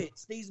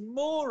muppets, these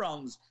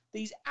morons,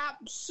 these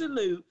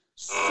absolute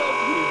subhumans?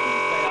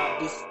 They are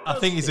disgusting. I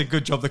think it's a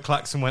good job the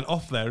klaxon went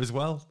off there as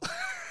well.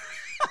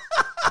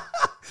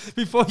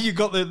 Before you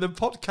got the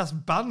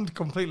podcast banned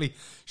completely.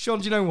 Sean,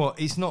 do you know what?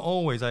 It's not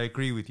always I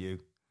agree with you,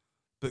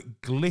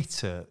 but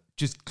glitter,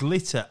 just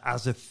glitter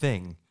as a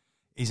thing,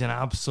 is an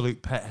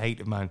absolute pet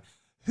hate of mine.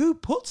 Who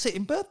puts it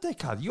in birthday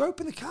card? You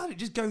open the card, it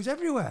just goes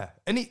everywhere.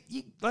 And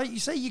like you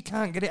say, you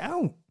can't get it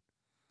out.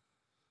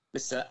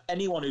 Listen,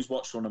 anyone who's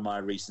watched one of my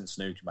recent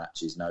snooker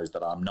matches knows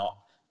that I'm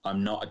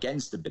not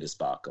against a bit of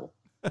sparkle.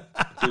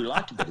 I do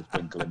like a bit of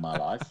twinkle in my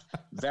life.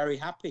 Very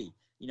happy.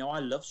 I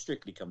love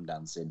Strictly Come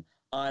Dancing.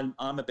 I'm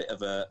a bit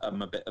of a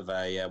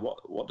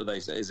what do they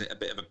say? Is it a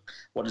bit of a,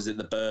 what is it,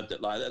 the bird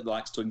that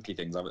likes twinkly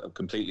things? I've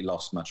completely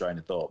lost my train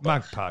of thought.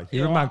 But, magpie.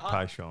 You're a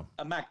magpie, Sean.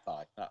 A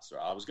magpie. That's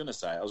right. I was going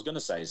to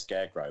say a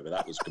scarecrow, but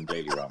that was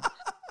completely wrong.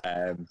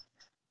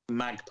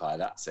 Magpie.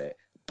 That's it.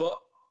 But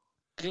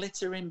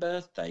glitter in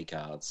birthday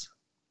cards.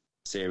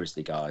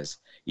 Seriously, guys.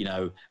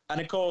 And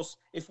of course,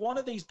 if one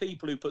of these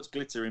people who puts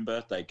glitter in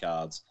birthday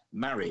cards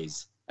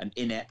marries an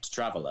inept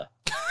traveller.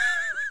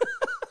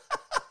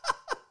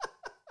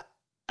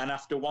 And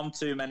after one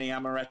too many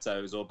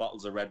amarettos or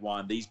bottles of red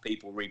wine, these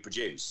people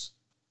reproduce.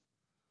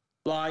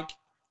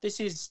 This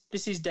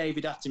is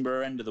David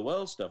Attenborough end of the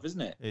world stuff,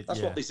 isn't it?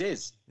 That's what this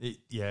is.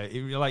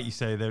 Like you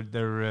say,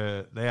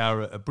 they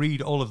are a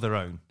breed all of their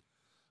own.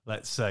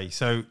 Let's say.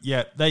 So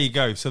yeah, there you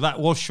go. So that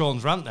was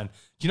Sean's rant. Then,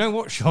 do you know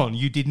what, Sean?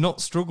 You did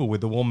not struggle with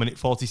the 1 minute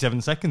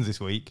 47 seconds this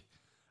week.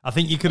 I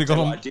think you could have gone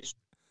on.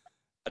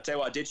 I tell you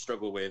what, I did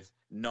struggle with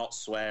not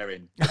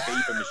swearing. The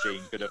beeper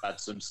machine could have had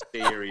some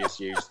serious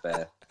use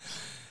there.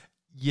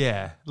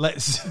 Yeah,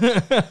 let's...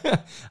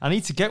 I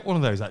need to get one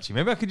of those, actually.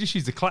 Maybe I could just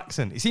use the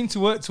klaxon. It seemed to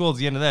work towards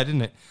the end of there,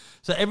 didn't it?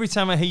 So every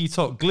time I hear you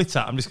talk glitter,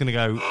 I'm just going to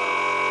go...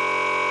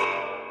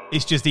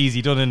 It's just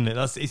easy done, isn't it?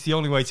 It's the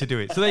only way to do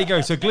it. So there you go.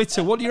 So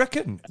glitter, what do you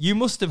reckon? You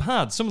must have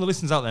had, some of the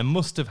listeners out there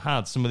must have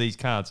had some of these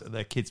cards at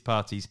their kids'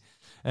 parties.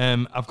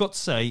 I've got to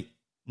say,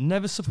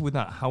 never suffer with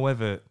that.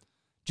 However,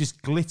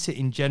 just glitter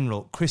in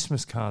general,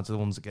 Christmas cards are the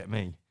ones that get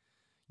me.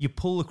 You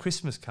pull the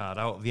Christmas card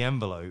out of the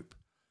envelope,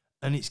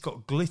 and it's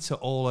got glitter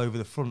all over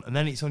the front, and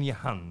then it's on your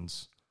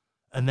hands,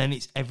 and then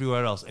it's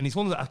everywhere else. And it's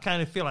one that I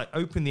kind of feel like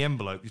open the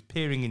envelope, just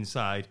peering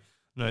inside.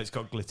 No, it's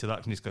got glitter.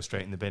 That can just go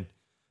straight in the bin.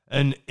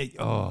 And it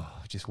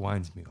just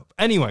winds me up.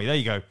 Anyway, there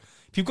you go.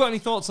 If you've got any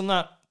thoughts on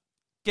that,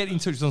 get in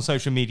touch with us on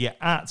social media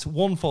at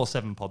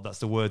 147pod. That's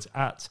the words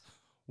at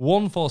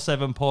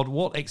 147pod.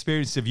 What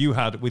experiences have you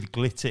had with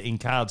glitter in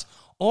cards?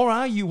 Or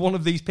are you one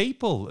of these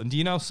people? And do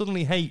you now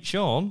suddenly hate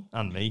Sean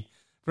and me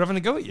for having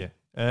a go at you?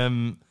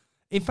 In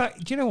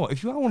fact, do you know what?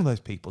 If you are one of those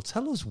people,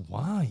 tell us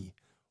why.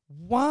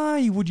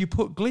 Why would you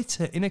put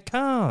glitter in a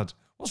card?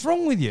 What's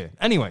wrong with you?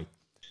 Anyway,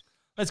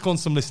 let's go on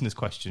to some listeners'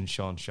 questions,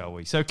 Sean, shall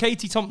we? So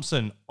Katie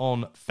Thompson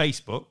on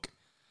Facebook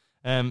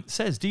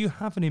says, do you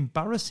have an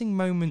embarrassing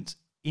moment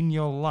in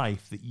your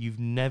life that you've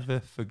never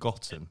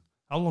forgotten?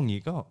 How long you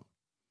got?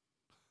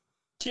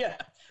 Yeah.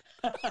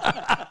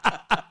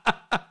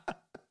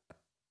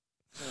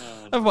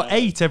 I've got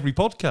 8 every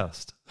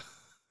podcast.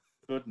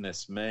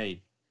 Goodness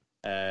me.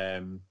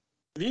 Have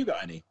you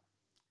got any?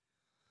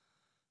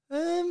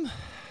 I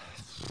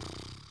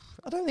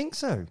don't think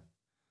so.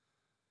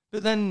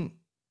 But then,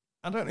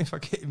 I don't know if I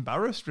get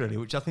embarrassed, really,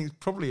 which I think is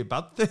probably a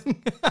bad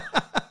thing.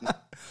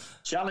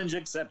 Challenge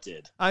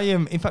accepted. I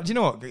am. In fact, you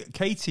know what?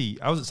 Katie,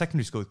 I was at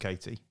secondary school with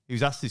Katie, who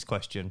was asked this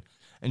question,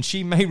 and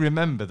she may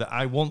remember that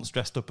I once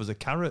dressed up as a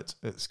carrot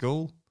at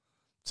school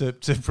to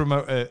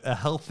promote a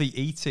healthy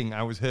eating.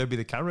 I was Herbie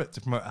the Carrot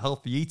to promote a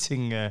healthy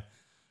eating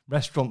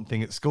restaurant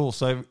thing at school.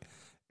 So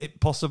it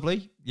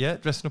possibly,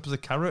 dressing up as a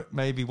carrot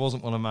maybe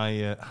wasn't one of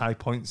my high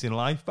points in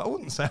life, but I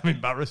wouldn't say I'm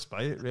embarrassed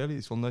by it, really.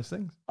 It's one of those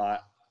things.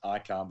 I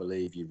can't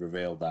believe you've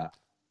revealed that.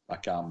 I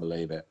can't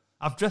believe it.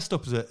 I've dressed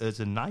up as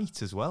a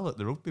knight as well at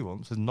the rugby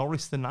once, as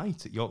Norris the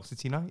Knight at York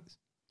City Knights.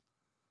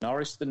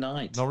 Norris the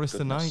Knight. Norris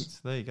the Knight.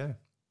 There you go.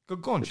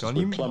 Go on, Sean.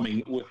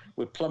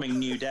 We're plumbing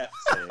new depths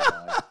here.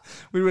 Right?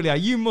 We really are.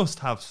 You must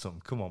have some.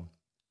 Come on.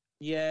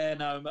 Yeah,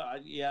 no,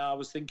 I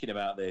was thinking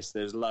about this.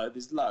 There's loads,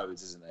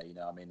 isn't there? You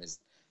know, I mean,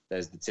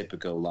 there's the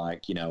typical,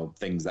 like, you know,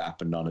 things that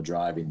happened on a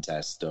driving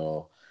test,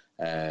 or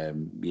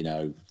you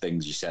know,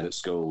 things you said at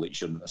school that you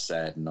shouldn't have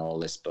said, and all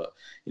this. But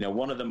you know,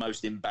 one of the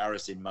most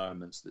embarrassing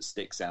moments that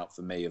sticks out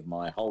for me of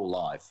my whole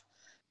life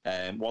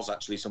was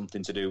actually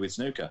something to do with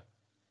snooker,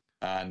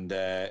 and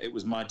it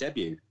was my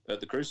debut at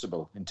the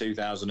Crucible in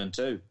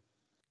 2002.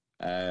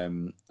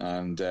 And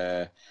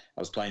I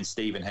was playing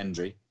Stephen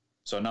Hendry,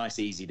 so a nice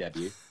easy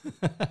debut.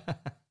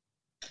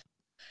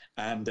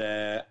 And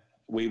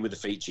we were the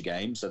feature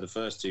game, so the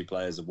first 2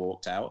 players have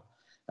walked out,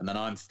 and then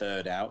I'm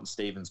third out, and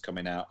Stephen's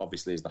coming out,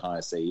 obviously, as the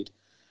higher seed.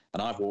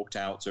 And I've walked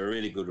out to a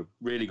really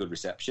good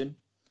reception,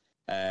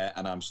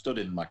 and I'm stood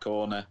in my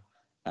corner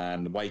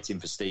and waiting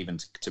for Stephen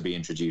to be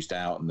introduced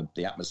out, and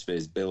the atmosphere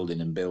is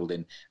building and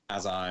building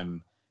as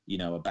I'm, you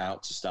know,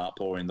 about to start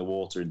pouring the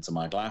water into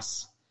my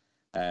glass,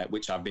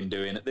 which I've been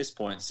doing at this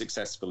point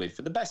successfully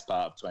for the best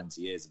part of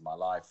 20 years of my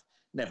life.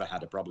 Never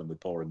had a problem with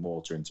pouring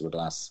water into a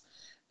glass.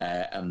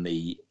 And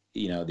the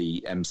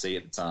MC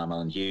at the time,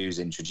 Alan Hughes,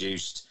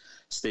 introduced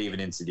Stephen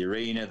into the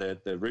arena.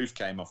 The roof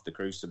came off the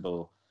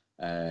Crucible,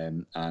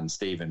 and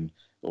Stephen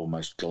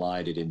almost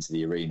glided into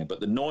the arena. But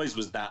the noise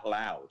was that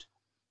loud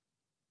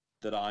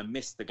that I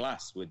missed the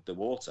glass with the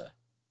water.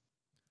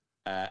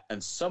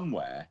 And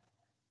somewhere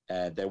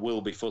there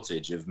will be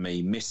footage of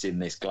me missing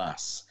this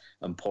glass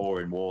and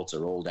pouring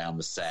water all down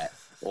the set,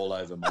 all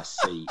over my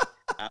seat.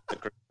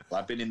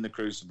 I've been in the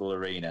Crucible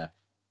arena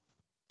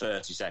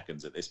 30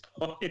 seconds at this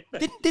point.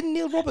 Didn't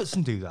Neil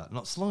Robertson do that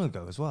not so long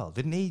ago as well?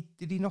 Didn't he?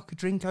 Did he knock a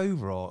drink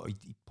over, or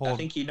he poured? I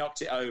think he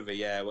knocked it over.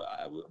 Yeah,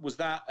 was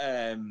that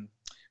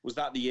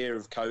the year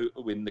of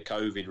when the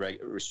COVID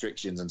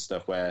restrictions and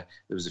stuff, where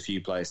there was a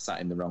few players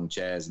sat in the wrong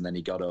chairs, and then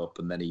he got up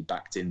and then he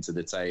backed into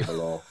the table,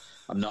 or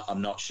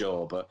I'm not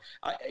sure, but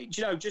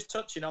just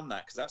touching on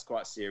that, because that's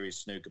quite a serious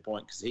snooker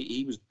point, because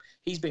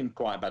he's been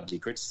quite badly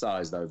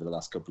criticised over the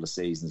last couple of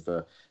seasons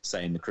for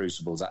saying the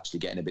Crucible's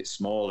actually getting a bit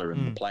smaller,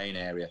 and the playing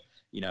area,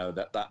 you know,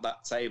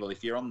 that table,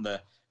 if you're on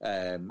the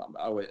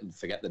I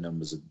forget the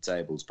numbers of the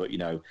tables, but you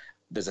know,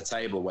 there's a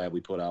table where we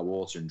put our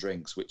water and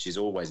drinks, which is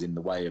always in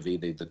the way of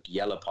either the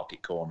yellow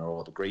pocket corner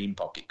or the green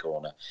pocket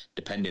corner,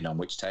 depending on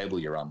which table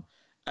you're on.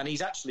 And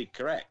he's actually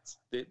correct.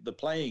 The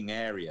playing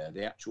area,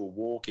 the actual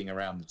walking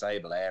around the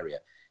table area,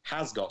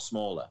 has got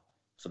smaller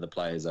for the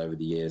players over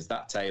the years.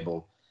 That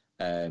table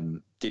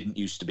didn't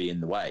used to be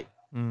in the way.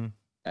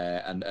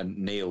 And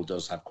Neil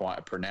does have quite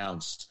a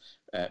pronounced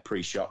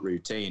pre-shot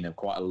routine of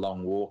quite a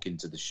long walk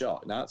into the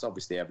shot. Now, that's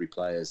obviously every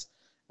player's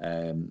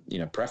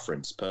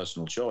preference,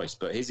 personal choice,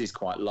 but his is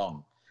quite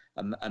long.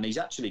 And he's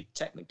actually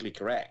technically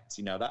correct.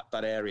 You know,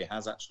 that area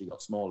has actually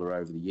got smaller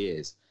over the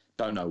years.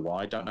 Don't know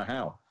why, don't know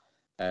how.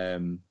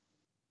 It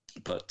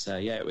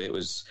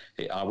was.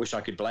 I wish I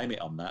could blame it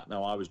on that.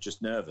 No, I was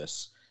just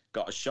nervous.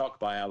 Got a shock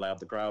by how loud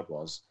the crowd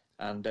was,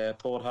 and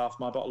poured half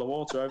my bottle of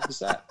water over the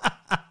set.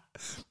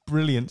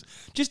 Brilliant.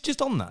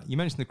 Just on that, you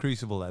mentioned the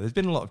Crucible there. There's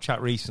been a lot of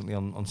chat recently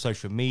on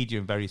social media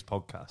and various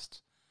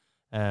podcasts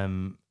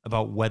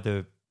about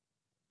whether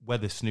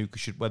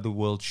the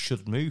world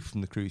should move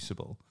from the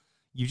Crucible.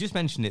 You just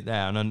mentioned it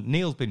there, and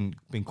Neil's been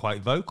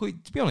quite vocal.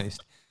 To be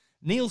honest,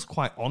 Neil's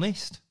quite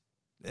honest.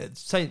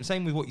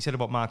 Same with what you said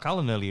about Mark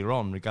Allen earlier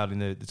on regarding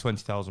the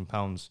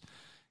 £20,000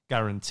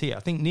 guarantee it. I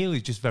think Neil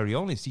is just very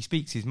honest. He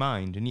speaks his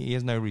mind, and he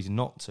has no reason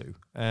not to.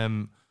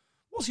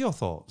 What's your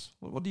thoughts?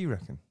 What do you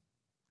reckon?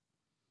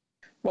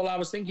 Well, I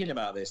was thinking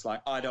about this.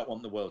 Like, I don't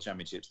want the World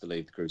Championships to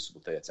leave the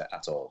Crucible Theatre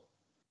at all.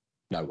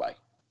 No way.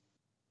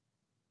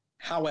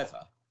 However,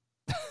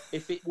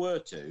 if it were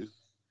to,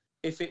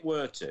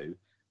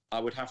 I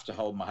would have to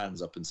hold my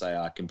hands up and say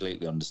I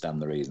completely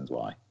understand the reasons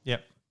why.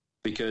 Yep.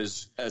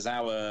 Because as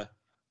our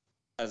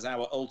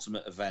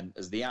ultimate event,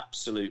 as the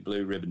absolute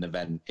blue ribbon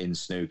event in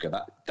snooker,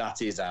 that's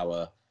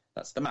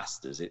the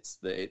Masters.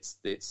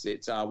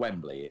 It's our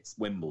Wembley. It's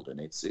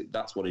Wimbledon.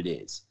 That's what it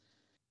is.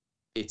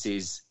 It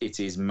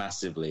is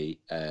massively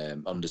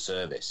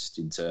underserviced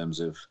in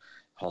terms of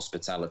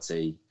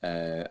hospitality,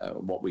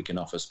 what we can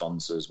offer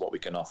sponsors, what we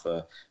can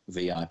offer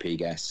VIP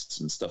guests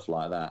and stuff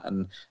like that.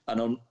 And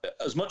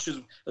as much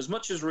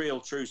as real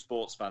true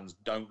sports fans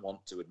don't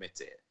want to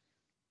admit it,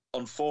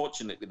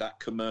 unfortunately that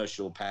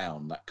commercial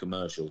pound, that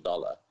commercial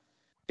dollar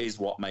is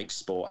what makes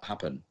sport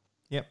happen.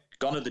 Yep.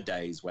 Gone are the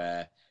days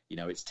where,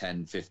 it's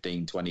 10,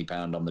 15, 20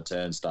 pound on the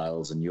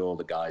turnstiles and you're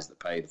the guys that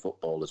pay the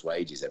footballers'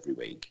 wages every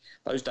week.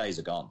 Those days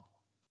are gone.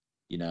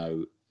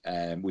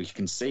 We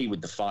can see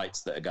with the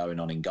fights that are going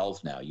on in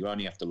golf now, you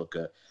only have to look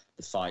at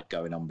the fight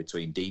going on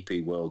between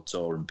DP World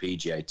Tour and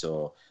PGA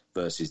Tour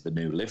versus the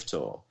new Live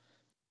Tour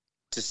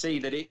to see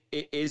that it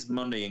is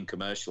money and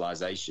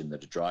commercialisation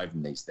that are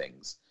driving these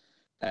things.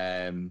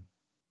 And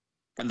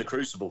the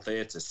Crucible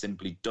Theatre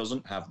simply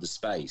doesn't have the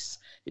space,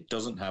 it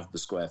doesn't have the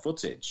square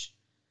footage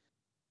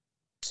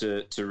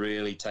to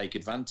really take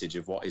advantage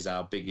of what is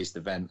our biggest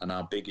event and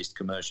our biggest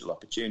commercial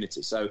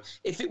opportunity. So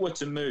if it were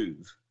to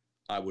move,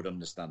 I would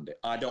understand it.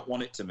 I don't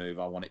want it to move.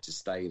 I want it to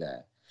stay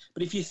there.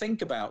 But if you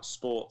think about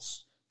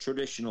sports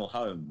traditional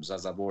homes,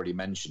 as I've already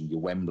mentioned,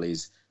 your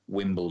Wembleys,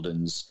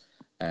 Wimbledons,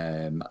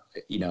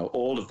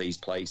 all of these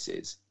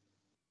places,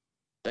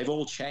 they've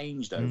all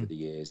changed over the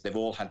years. They've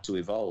all had to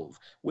evolve.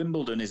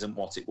 Wimbledon isn't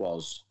what it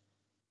was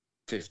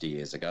 50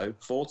 years ago,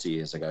 40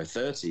 years ago,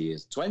 30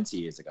 years, 20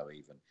 years ago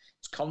even.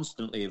 It's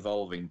constantly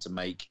evolving to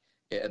make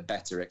it a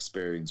better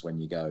experience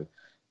when you go.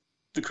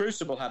 The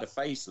Crucible had a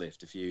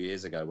facelift a few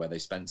years ago where they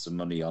spent some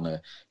money on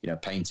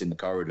painting the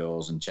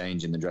corridors and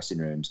changing the dressing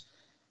rooms.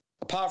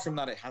 Apart from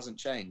that, it hasn't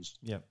changed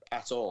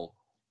at all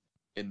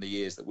in the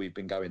years that we've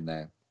been going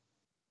there.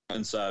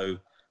 And so,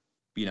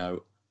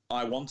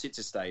 I want it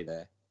to stay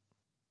there.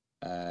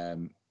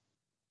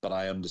 But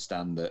I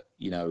understand that,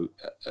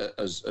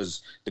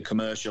 as the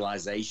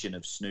commercialisation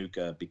of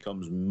snooker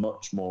becomes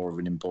much more of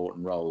an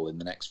important role in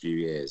the next few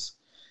years,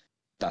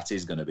 that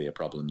is going to be a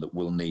problem that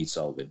will need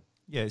solving.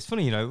 Yeah, it's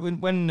funny,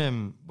 when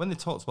they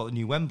talked about the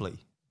new Wembley,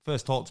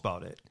 first talked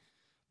about it,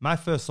 my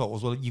first thought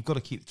was, well, you've got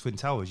to keep the Twin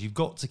Towers. You've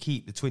got to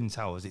keep the Twin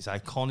Towers. It's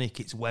iconic.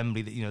 It's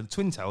Wembley. The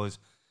Twin Towers,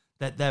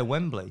 they're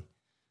Wembley.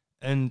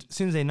 And as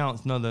soon as they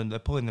announced, no, they're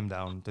pulling them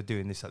down, they're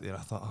doing this, that, the other,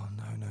 I thought, oh,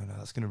 no,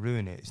 that's going to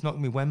ruin it. It's not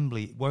going to be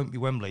Wembley. It won't be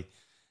Wembley.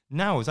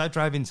 Now, as I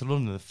drive into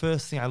London, the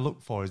first thing I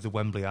look for is the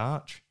Wembley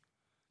Arch.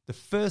 The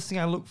first thing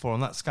I look for on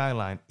that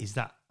skyline is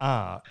that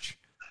arch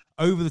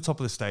over the top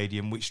of the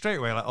stadium, which straight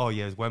away, like, oh,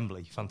 yeah, it's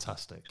Wembley.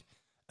 Fantastic.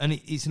 And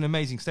it's an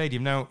amazing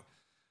stadium. Now,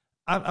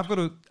 I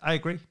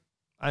agree.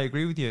 I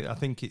agree with you. I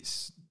think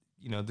it's,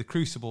 the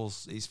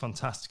Crucibles is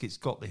fantastic. It's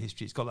got the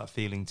history. It's got that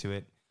feeling to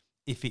it.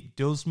 If it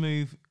does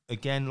move,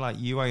 again, like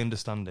you, I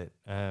understand it.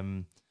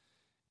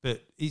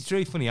 But it's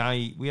really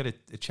funny. We had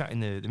a chat in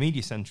the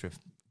media centre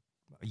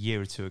a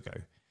year or two ago.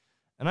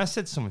 And I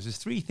said to someone, there's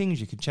 3 things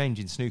you could change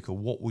in snooker.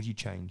 What would you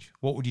change?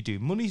 What would you do?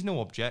 Money's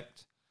no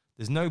object.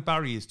 There's no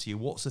barriers to you.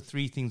 What's the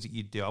 3 things that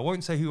you'd do? I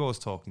won't say who I was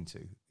talking to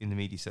in the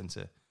media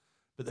centre.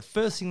 But the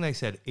first thing they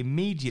said,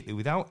 immediately,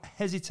 without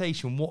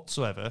hesitation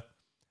whatsoever,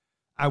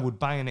 I would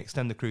buy and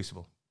extend the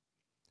Crucible.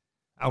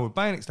 I would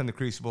buy and extend the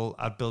Crucible.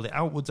 I'd build it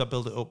outwards. I'd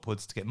build it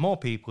upwards to get more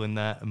people in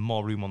there and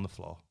more room on the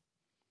floor.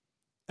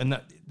 And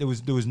that there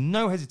was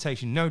no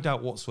hesitation, no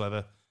doubt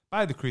whatsoever.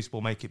 Buy the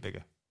Crucible, make it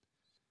bigger.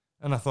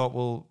 And I thought,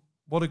 well,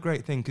 what a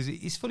great thing. Because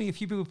it's funny, a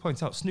few people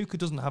point out, snooker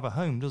doesn't have a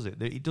home, does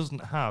it? It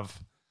doesn't have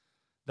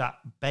that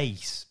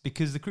base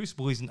because the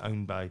Crucible isn't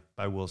owned by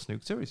World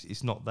Snooker Tour.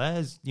 It's not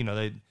theirs.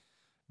 They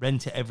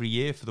rent it every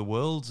year for the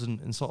Worlds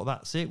and sort of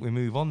that's it. We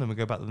move on, then we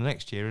go back to the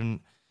next year. And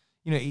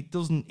it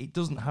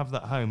doesn't have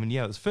that home. And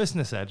yeah, it was the first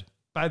thing I said,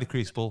 buy the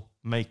Crucible,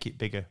 make it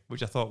bigger,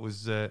 which I thought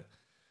was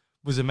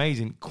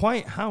amazing.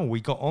 Quite how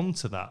we got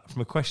onto that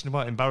from a question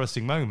about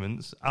embarrassing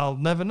moments, I'll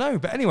never know.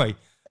 But anyway,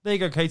 there you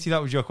go, Katie.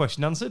 That was your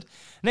question answered.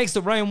 Next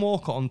up, Ryan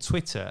Walker on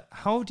Twitter.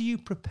 How do you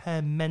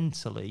prepare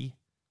mentally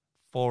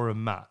for a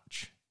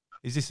match?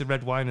 Is this the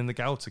red wine and the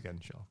gout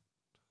again, Sean?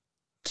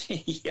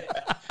 Yeah.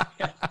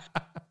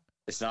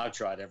 Listen, I've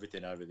tried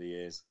everything over the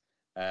years.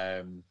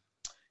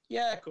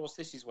 Yeah, of course,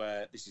 this is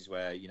where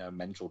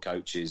mental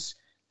coaches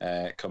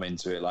come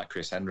into it, like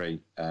Chris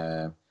Henry.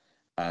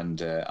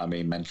 And I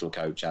mean mental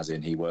coach as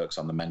in he works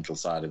on the mental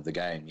side of the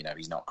game.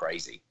 He's not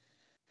crazy.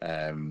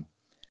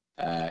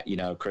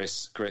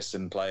 Chris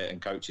and player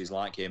and coaches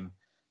like him,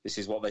 this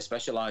is what they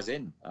specialise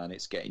in, and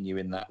it's getting you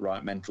in that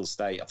right mental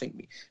state. I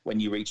think when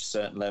you reach a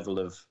certain level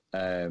of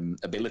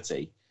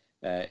ability,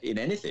 in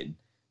anything.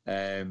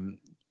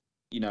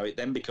 It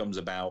then becomes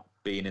about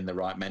being in the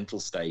right mental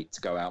state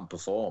to go out and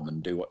perform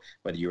and do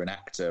whether you're an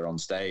actor on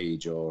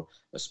stage or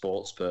a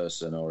sports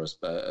person or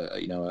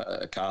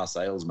a car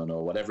salesman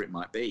or whatever it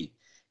might be.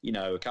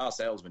 A car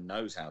salesman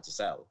knows how to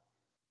sell,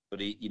 but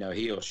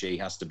he or she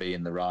has to be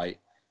in the right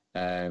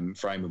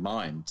frame of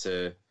mind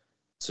to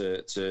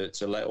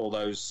let all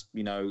those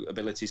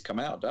abilities come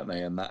out, don't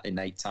they? And that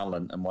innate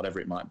talent and whatever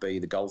it might be,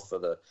 the golfer,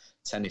 the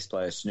tennis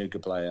player, snooker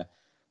player,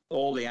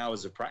 all the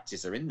hours of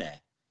practice are in there.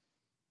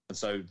 And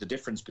so the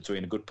difference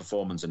between a good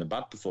performance and a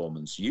bad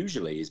performance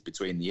usually is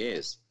between the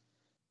ears.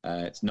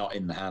 It's not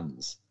in the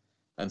hands.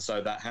 And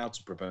so that how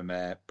to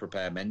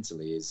prepare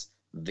mentally is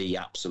the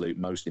absolute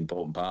most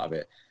important part of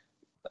it.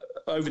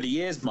 Over the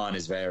years, mine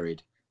has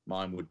varied.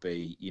 Mine would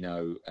be,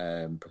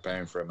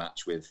 preparing for a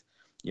match with,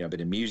 a bit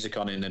of music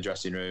on in the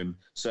dressing room,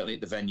 certainly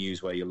at the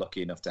venues where you're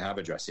lucky enough to have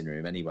a dressing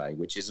room anyway,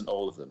 which isn't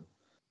all of them.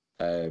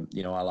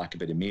 I like a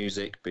bit of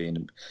music.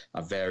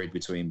 I've varied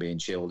between being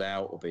chilled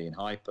out or being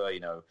hyper,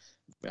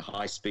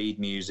 high-speed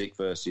music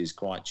versus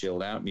quite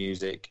chilled-out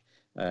music.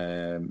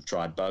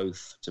 Tried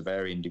both to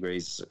varying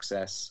degrees of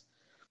success.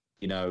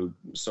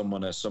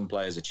 Some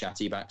players are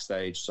chatty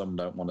backstage. Some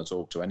don't want to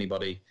talk to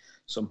anybody.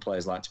 Some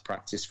players like to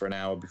practice for an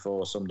hour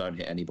before. Some don't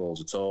hit any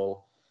balls at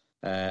all.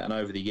 And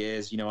over the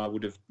years, I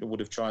would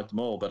have tried them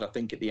all. But I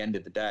think at the end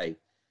of the day,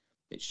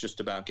 it's just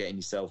about getting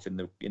yourself in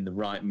the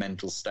right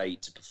mental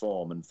state to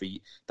perform. And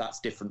that's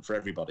different for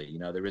everybody.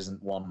 There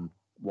isn't one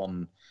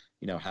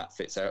hat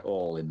fits out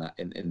all in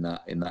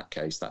that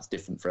case. That's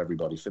different for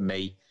everybody. For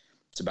me,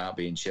 it's about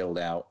being chilled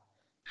out,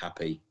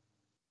 happy,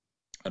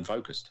 and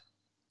focused.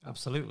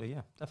 Absolutely,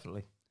 yeah,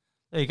 definitely.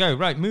 There you go.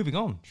 Right, moving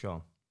on,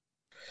 Sean.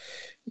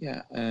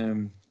 Yeah,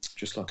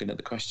 just looking at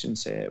the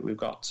questions here. We've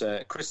got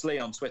Chris Lee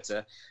on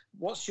Twitter.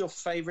 What's your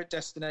favourite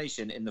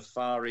destination in the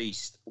Far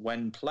East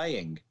when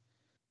playing?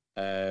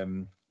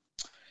 It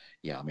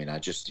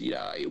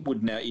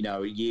would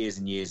know, years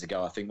and years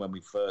ago, I think when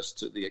we first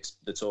took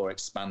the tour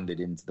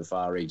expanded into the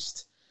Far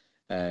East,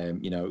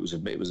 it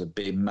was a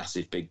big,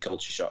 massive, big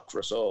culture shock for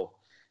us all.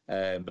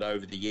 But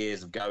over the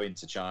years of going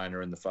to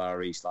China and the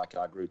Far East, I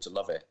grew to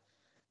love it.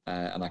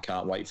 And I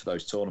can't wait for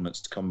those tournaments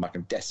to come back.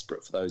 I'm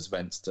desperate for those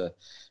events to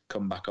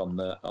come back on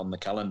the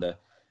calendar.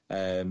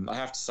 I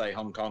have to say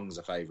Hong Kong's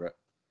a favourite.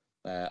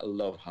 I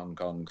love Hong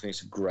Kong. I think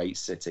it's a great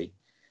city.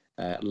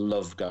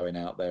 Love going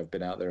out there. I've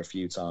been out there a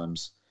few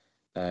times.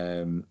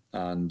 And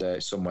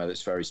somewhere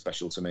that's very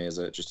special to me as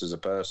a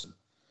person.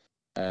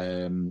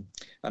 And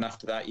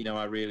after that,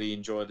 I really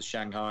enjoy the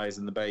Shanghais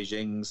and the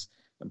Beijings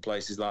and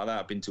places like that.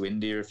 I've been to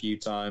India a few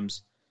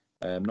times.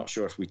 I'm not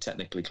sure if we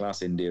technically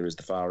class India as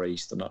the Far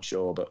East. I'm not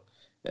sure, but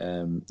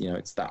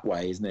it's that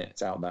way, isn't it?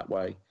 It's out that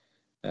way.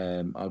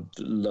 I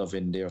love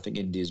India. I think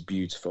India's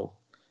beautiful.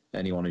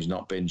 Anyone who's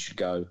not been should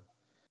go.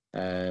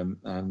 Can't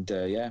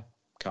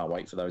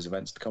wait for those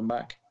events to come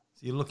back.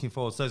 So you're looking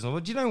forward to those. Well,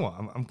 do you know what?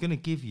 I'm going to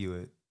give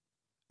you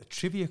a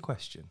trivia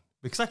question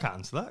because I can't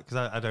answer that because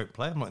I don't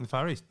play. I'm not in the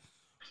Far East.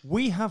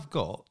 We have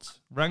got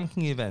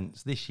ranking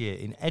events this year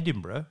in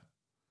Edinburgh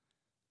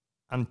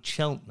and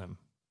Cheltenham.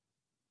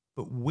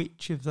 But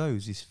which of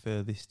those is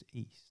furthest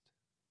east?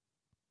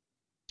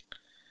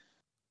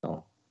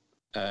 Oh,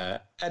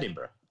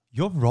 Edinburgh.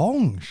 You're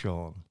wrong,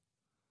 Sean.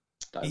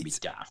 Don't be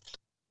daft.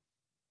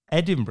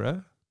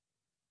 Edinburgh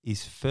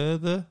is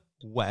further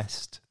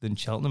west than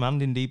Cheltenham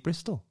and indeed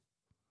Bristol.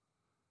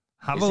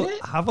 Have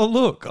a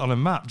look on a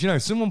map. Do you know,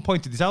 someone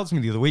pointed this out to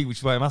me the other week, which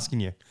is why I'm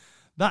asking you.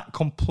 That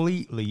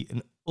completely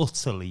and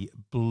utterly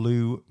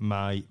blew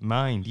my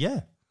mind.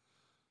 Yeah.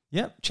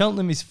 Yep,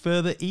 Cheltenham is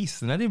further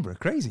east than Edinburgh.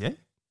 Crazy, eh?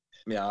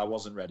 Yeah, I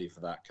wasn't ready for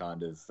that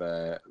kind of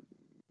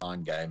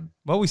mind game.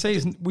 Well, we say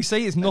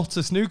it's not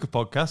a snooker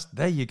podcast.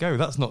 There you go.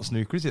 That's not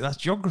snooker, is it? That's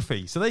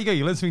geography. So there you go.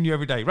 You learn something new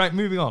every day. Right,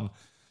 moving on.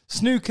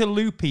 Snooker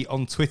Loopy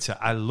on Twitter.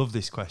 I love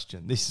this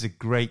question. This is a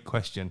great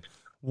question.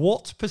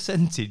 What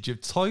percentage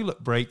of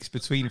toilet breaks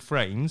between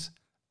frames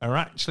are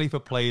actually for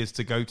players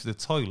to go to the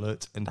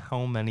toilet, and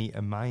how many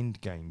are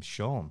mind games,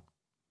 Sean?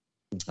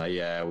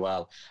 Yeah,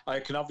 well, I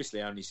can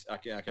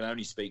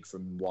only speak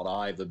from what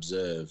I've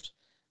observed.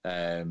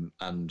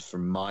 And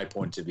from my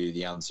point of view,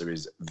 the answer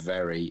is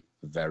very,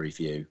 very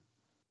few.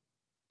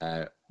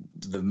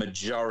 The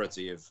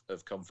majority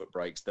of comfort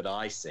breaks that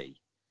I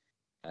see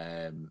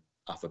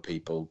are for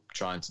people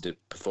trying to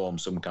perform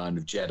some kind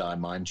of Jedi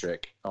mind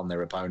trick on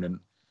their opponent.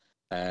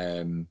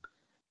 You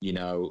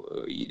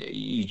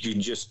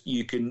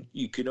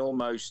can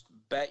almost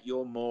bet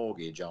your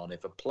mortgage on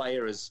if a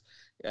player has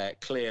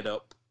cleared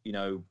up,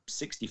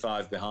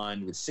 65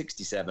 behind with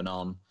 67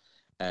 on.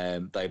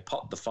 They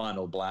pop the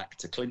final black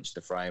to clinch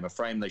the frame, a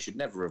frame they should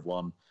never have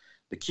won.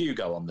 The cue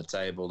go on the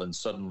table, and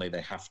suddenly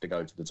they have to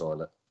go to the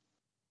toilet.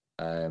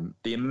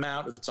 The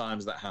amount of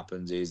times that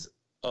happens is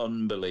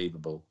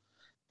unbelievable.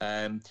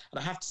 And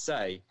I have to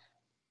say,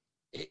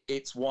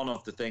 it's one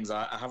of the things,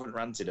 I haven't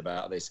ranted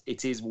about this,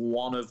 it is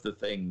one of the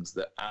things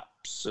that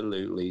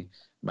absolutely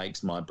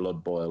makes my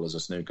blood boil as a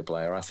snooker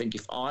player. I think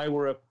if I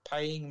were a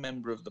paying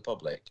member of the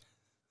public,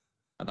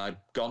 and I'd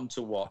gone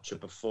to watch a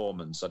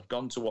performance, I'd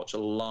gone to watch a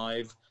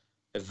live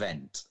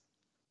event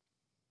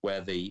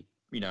where the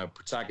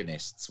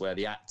protagonists, where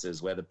the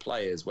actors, where the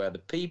players, where the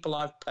people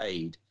I've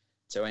paid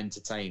to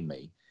entertain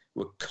me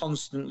were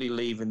constantly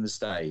leaving the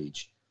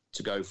stage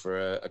to go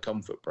for a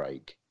comfort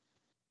break,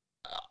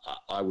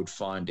 I would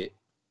find it,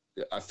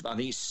 I think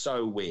it's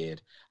so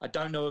weird. I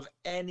don't know of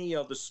any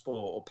other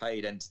sport or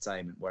paid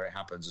entertainment where it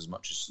happens as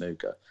much as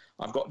snooker.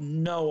 I've got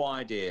no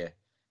idea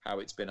how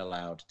it's been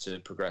allowed to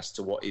progress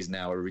to what is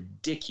now a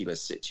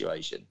ridiculous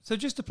situation. So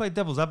just to play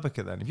devil's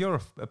advocate then, if you're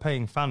a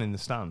paying fan in the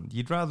stand,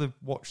 you'd rather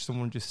watch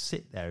someone just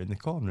sit there in the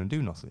corner and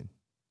do nothing?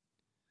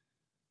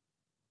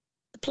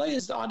 The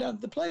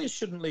players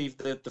shouldn't leave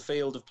the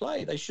field of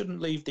play. They shouldn't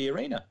leave the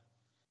arena.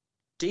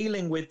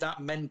 Dealing with that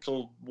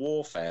mental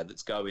warfare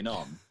that's going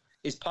on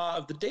is part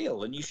of the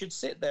deal, and you should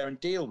sit there and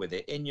deal with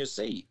it in your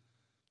seat.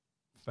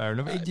 Fair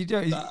enough.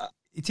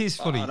 It is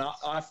funny. And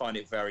I find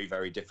it very,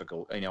 very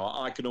difficult.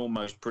 I can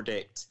almost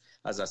predict,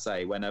 as I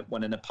say, when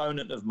an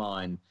opponent of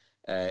mine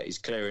is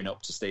clearing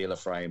up to steal a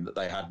frame that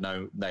they had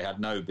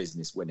no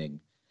business winning,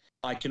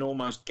 I can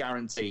almost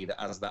guarantee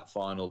that as that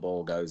final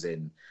ball goes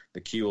in,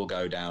 the cue will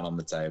go down on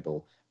the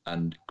table,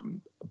 and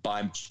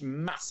by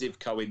massive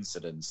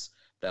coincidence,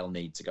 they'll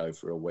need to go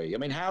for a wee. I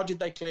mean, how did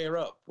they clear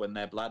up when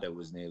their bladder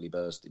was nearly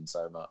bursting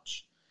so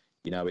much?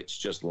 It's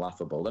just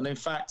laughable. And in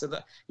fact,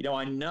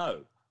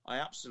 I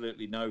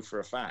absolutely know for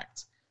a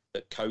fact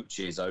that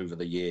coaches over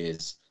the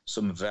years,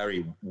 some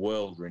very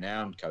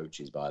world-renowned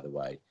coaches, by the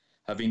way,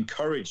 have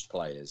encouraged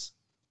players,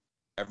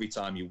 every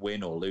time you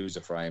win or lose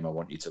a frame, I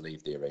want you to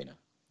leave the arena.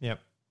 Yep.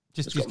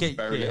 It's got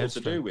very little to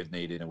do with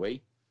needing a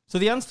wee. So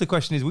the answer to the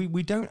question is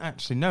we don't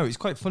actually know. It's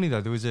quite funny,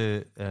 though. There was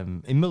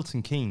in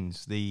Milton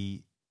Keynes,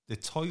 the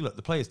toilet,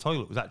 the players'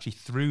 toilet was actually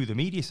through the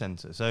media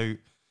centre. So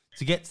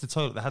to get to the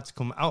toilet, they had to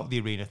come out of the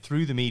arena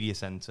through the media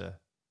centre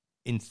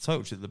into the toilet,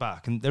 which is at the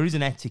back. And there is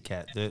an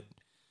etiquette that,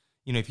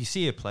 if you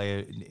see a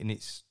player and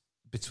it's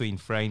between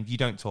frames, you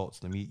don't talk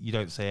to them. You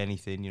don't say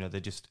anything. They're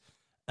just,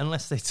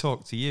 unless they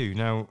talk to you.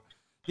 Now,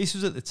 this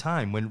was at the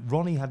time when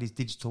Ronnie had his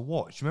digital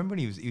watch. Remember when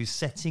he was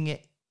setting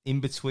it in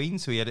between?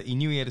 So he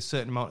knew he had a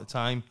certain amount of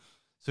time,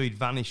 so he'd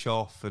vanish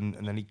off and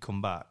then he'd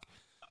come back.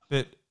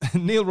 But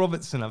Neil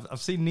Robertson,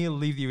 I've seen Neil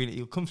leave the arena.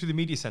 He'll come through the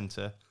media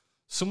centre.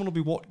 Someone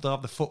will they'll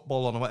have the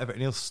football on or whatever,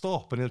 and he'll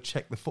stop and he'll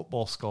check the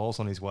football scores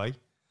on his way,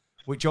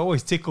 which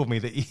always tickled me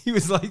that he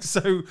was like,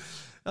 so,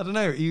 I don't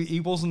know, he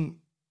was in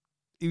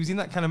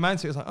that kind of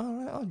mindset. It was like,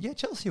 oh, yeah,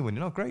 Chelsea are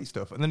winning, great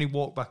stuff. And then he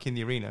walked back in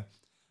the arena.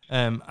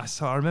 I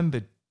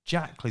remember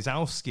Jack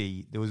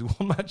Klizowski, there was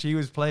one match he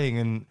was playing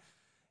and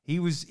he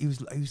was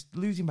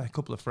losing by a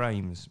couple of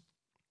frames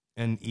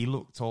and he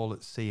looked all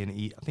at sea and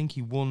I think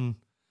he won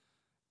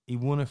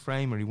a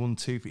frame or he won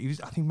two. He was,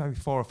 I think, maybe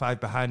 4 or 5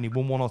 behind. He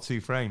won 1 or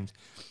 2 frames.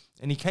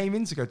 And he came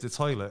in to go to the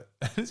toilet.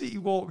 As he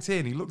walked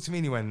in, he looked at me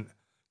and he went,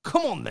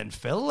 "Come on then,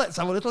 Phil, let's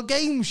have a little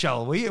game,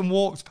 shall we?" And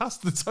walked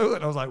past the toilet.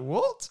 And I was like,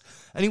 what?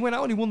 And he went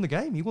out and he won the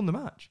game. He won the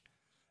match.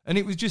 And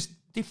it was just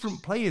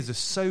different players are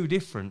so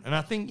different. And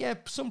I think, yeah,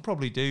 some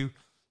probably do.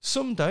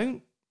 Some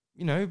don't,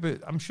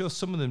 but I'm sure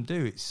some of them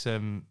do. It's,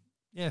 some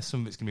of it's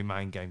going to be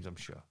mind games, I'm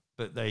sure.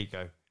 But there you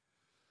go.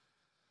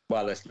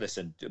 Well,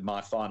 listen,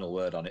 my final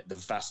word on it, the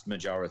vast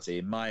majority,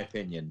 in my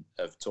opinion,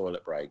 of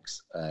toilet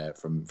breaks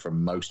from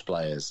most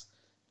players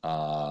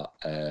are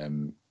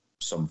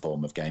some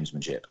form of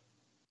gamesmanship,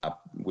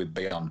 with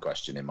beyond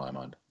question in my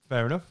mind.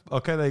 Fair enough.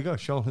 Okay, there you go.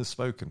 Sean has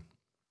spoken.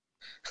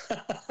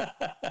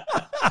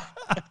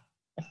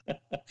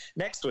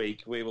 Next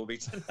week, we will be...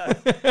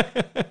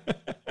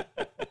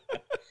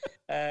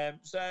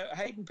 So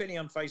Hayden Pinney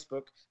on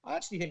Facebook. I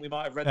actually think we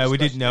might have read. We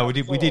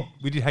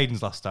did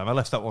Hayden's last time. I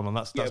left that one on.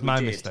 That's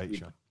my mistake,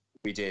 Sean.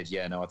 We did,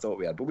 yeah. No, I thought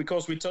we had, but of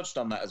course we touched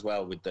on that as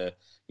well with the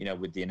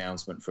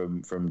announcement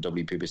from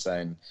WPB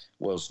saying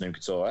World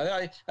Snooker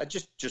Tour. I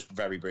just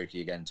very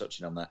briefly again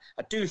touching on that.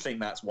 I do think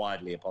that's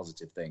widely a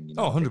positive thing.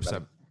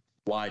 100%.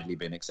 Widely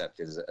been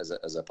accepted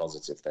as a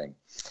positive thing.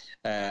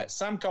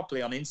 Sam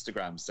Copley on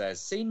Instagram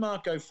says, "Seen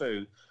Marco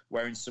Fu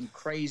wearing some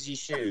crazy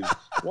shoes.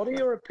 What are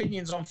your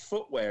opinions on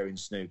footwear in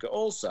snooker?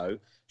 Also,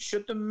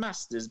 should the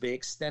Masters be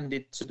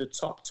extended to the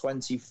top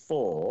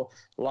 24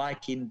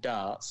 like in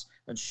darts?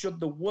 And should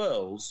the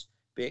Worlds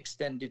be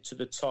extended to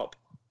the top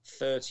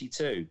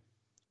 32?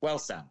 Well,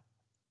 Sam,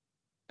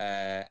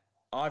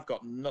 I've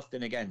got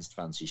nothing against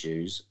fancy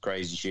shoes,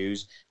 crazy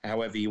shoes,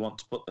 however you want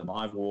to put them.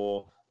 I've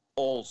wore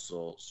all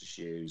sorts of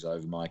shoes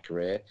over my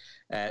career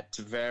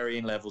to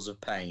varying levels of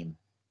pain.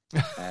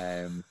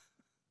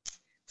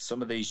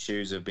 Some of these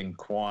shoes have been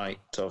quite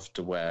tough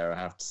to wear, I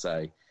have to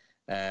say.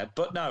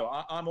 But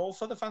no, I'm all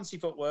for the fancy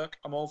footwork.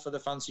 I'm all for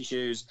the fancy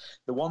shoes.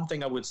 The one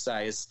thing I would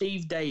say, as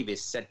Steve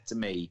Davis said to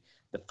me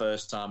the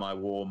first time I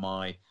wore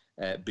my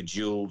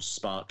bejeweled,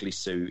 sparkly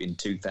suit in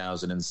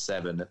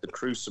 2007 at the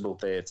Crucible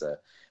Theatre,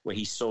 where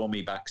he saw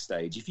me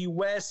backstage, if you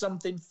wear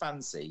something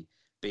fancy,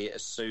 be it a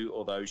suit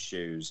or those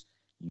shoes,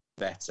 you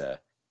better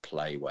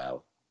play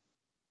well.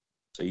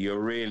 So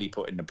you're really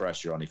putting the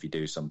pressure on if you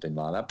do something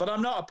like that. But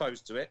I'm not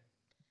opposed to it.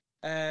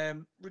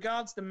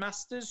 Regards the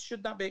Masters,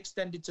 should that be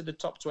extended to the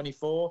top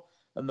 24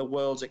 and the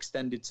Worlds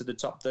extended to the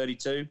top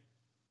 32?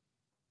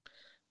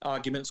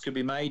 Arguments could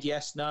be made.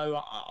 Yes,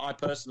 no. I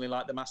personally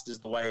like the Masters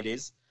the way it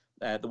is.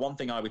 The one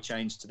thing I would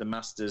change to the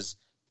Masters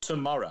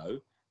tomorrow,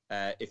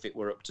 if it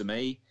were up to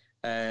me,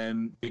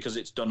 because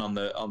it's done on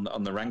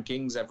the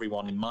rankings.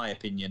 Everyone, in my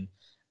opinion,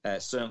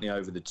 certainly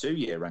over the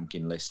 2-year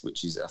ranking list,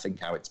 which is I think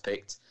how it's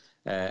picked,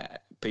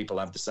 people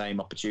have the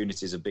same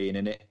opportunities of being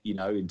in it.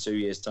 In 2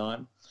 years'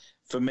 time.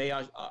 For me,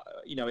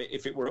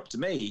 if it were up to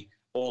me,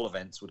 all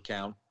events would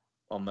count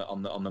on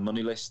the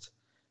money list.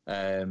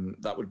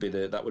 That would be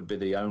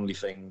the only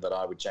thing that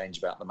I would change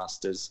about the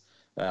Masters.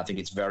 I think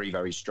it's very,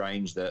 very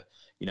strange that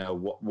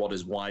what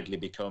has widely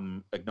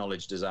become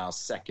acknowledged as our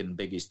second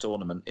biggest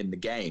tournament in the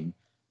game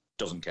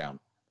doesn't count.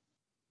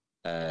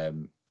 I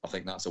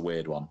think that's a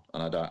weird one,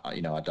 and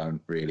I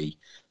don't really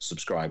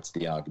subscribe to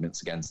the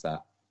arguments against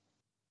that.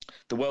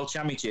 The World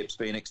Championships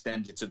being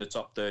extended to the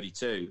top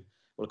 32.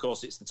 Well, of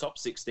course, it's the top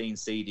 16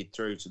 seeded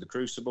through to the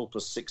Crucible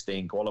plus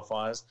 16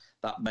 qualifiers.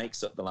 That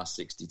makes up the last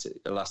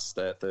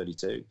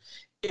 32.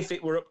 If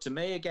it were up to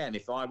me, again,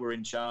 if I were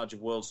in charge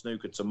of World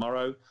Snooker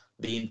tomorrow,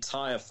 the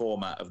entire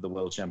format of the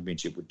World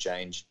Championship would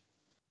change.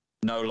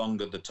 No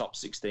longer the top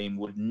 16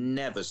 would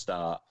never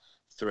start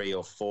 3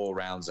 or 4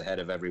 rounds ahead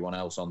of everyone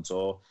else on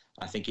tour.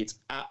 I think it's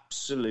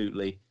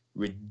absolutely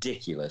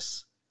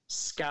ridiculous,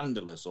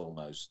 scandalous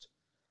almost,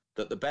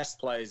 that the best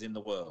players in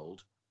the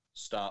world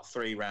start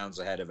 3 rounds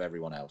ahead of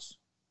everyone else.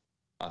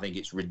 I think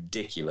it's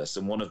ridiculous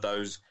and one of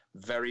those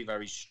very,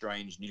 very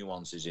strange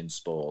nuances in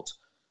sport.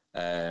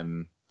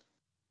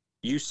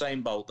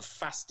 Usain Bolt, the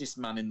fastest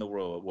man in the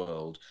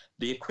world,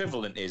 the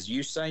equivalent is,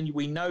 Usain,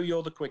 we know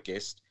you're the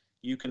quickest,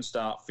 you can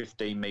start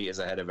 15 metres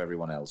ahead of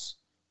everyone else.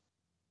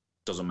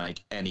 Doesn't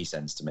make any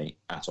sense to me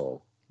at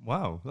all.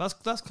 Wow,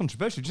 that's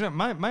controversial. Do you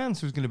know, my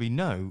answer is going to be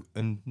no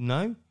and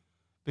no.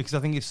 Because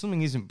I think if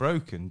something isn't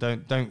broken,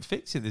 don't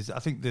fix it. I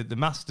think the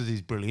Masters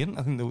is brilliant.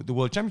 I think the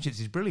World Championships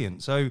is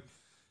brilliant. So,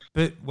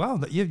 but wow,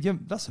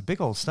 that's a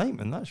big old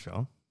statement, that,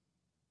 Sean.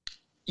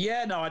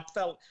 Yeah, no, I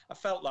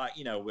felt like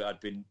I'd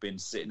been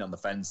sitting on the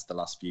fence the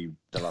last few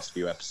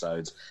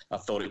episodes. I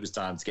thought it was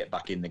time to get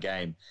back in the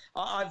game.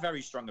 I have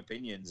very strong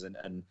opinions,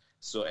 and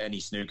so any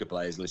snooker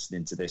players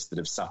listening to this that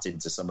have sat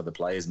into some of the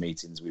players'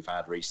 meetings we've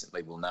had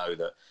recently will know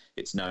that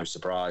it's no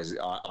surprise.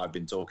 I've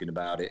been talking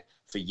about it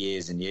for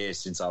years and years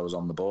since I was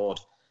on the board.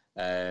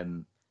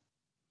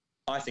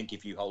 I think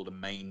if you hold a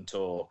main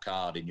tour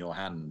card in your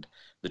hand,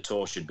 the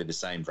tour should be the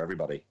same for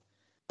everybody,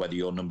 whether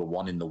you're number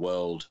 1 in the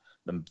world,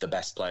 the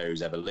best player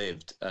who's ever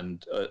lived,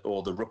 and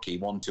or the rookie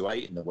 1 to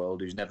 8 in the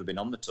world who's never been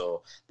on the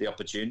tour. The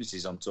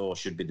opportunities on tour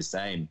should be the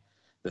same.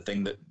 The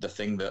thing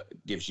that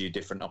gives you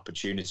different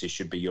opportunities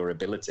should be your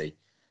ability,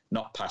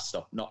 not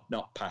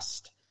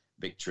past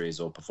victories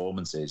or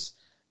performances.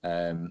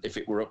 If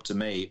it were up to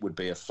me, it would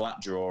be a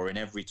flat draw in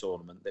every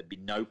tournament. There'd be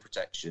no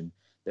protection.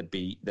 There'd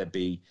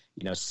be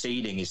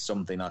seeding is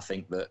something I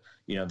think that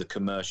the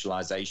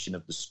commercialization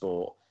of the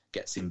sport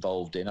gets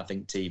involved in. I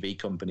think TV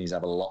companies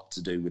have a lot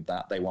to do with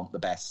that. They want the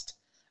best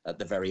at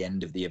the very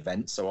end of the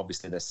event, so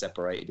obviously they're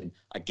separated. And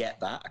I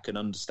get that. I can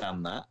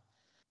understand that.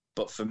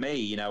 But for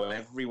me,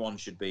 everyone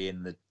should be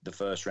in the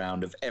first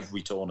round of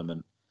every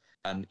tournament.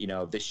 And,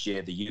 this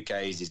year the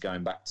UK's is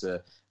going back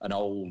to an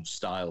old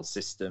style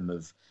system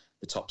of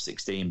the top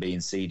 16 being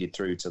seeded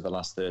through to the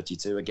last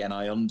 32. Again,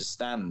 I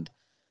understand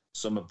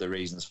some of the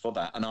reasons for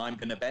that, and I'm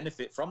going to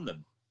benefit from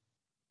them.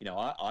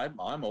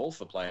 I'm all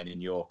for playing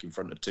in York in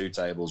front of 2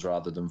 tables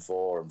rather than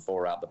 4 and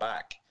 4 out the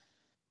back.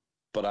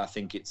 But I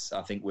think it's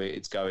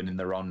going in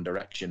the wrong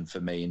direction for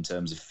me in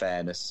terms of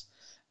fairness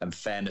and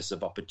fairness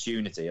of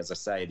opportunity. As I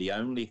say, the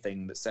only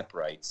thing that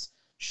separates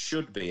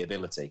should be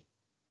ability,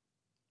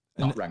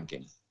 not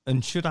ranking.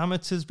 And should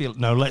amateurs be...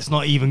 No, let's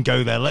not even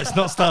go there. Let's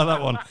not start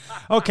that one.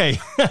 Okay.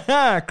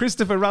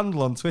 Christopher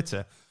Randall on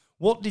Twitter.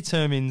 What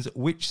determines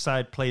which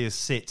side players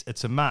sit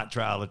at a match?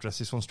 Right, I'll address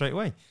this one straight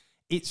away.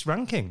 It's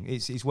ranking.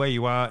 It's where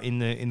you are in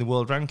the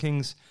world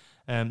rankings.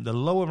 The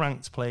lower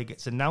ranked player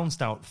gets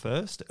announced out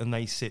first, and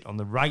they sit on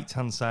the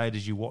right-hand side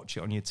as you watch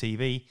it on your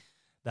TV.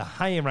 The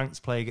higher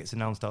ranked player gets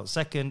announced out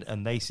second,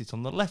 and they sit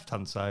on the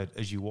left-hand side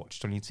as you watch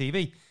it on your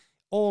TV.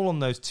 All on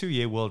those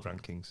 2-year world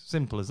rankings.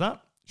 Simple as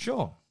that.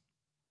 Sure.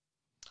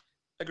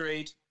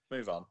 Agreed.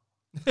 Move on.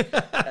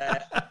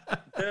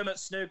 Dermot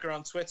Snooker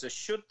on Twitter.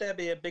 Should there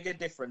be a bigger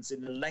difference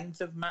in the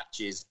length of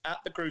matches at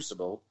the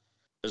Crucible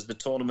as the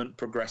tournament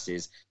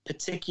progresses,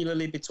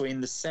 particularly between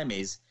the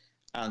semis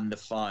and the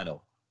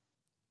final?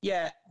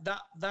 Yeah,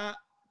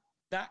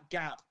 that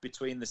gap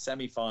between the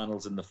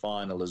semi-finals and the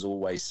final has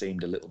always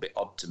seemed a little bit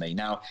odd to me.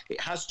 Now,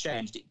 it has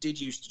changed. It did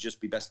used to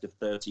just be best of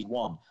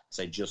 31.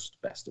 Say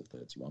just best of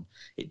 31.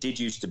 It did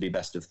used to be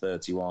best of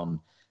 31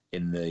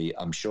 in the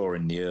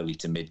early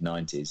to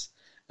mid-90s.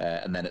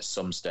 And then at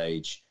some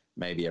stage,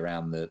 maybe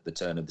around the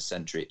turn of the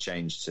century, it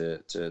changed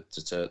to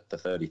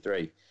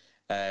 33.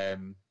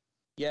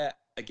 Yeah,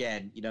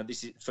 again,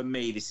 this is, for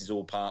me, this is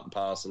all part and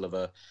parcel of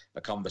a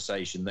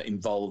conversation that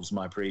involves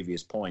my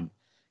previous point.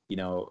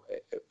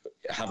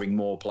 having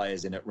more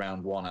players in at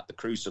round one at the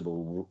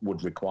Crucible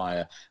would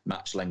require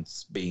match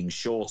lengths being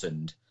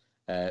shortened,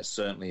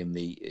 certainly in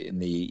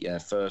the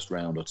first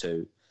round or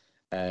two.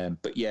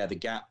 But yeah, the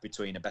gap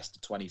between a best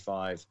of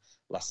 25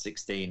 last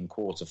 16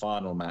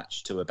 quarter-final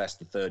match to a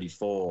best of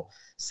 34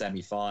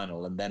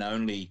 semi-final, and then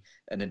only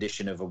an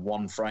addition of a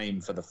one frame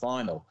for the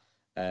final,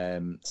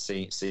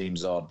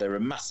 seems odd. There are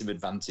massive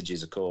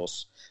advantages, of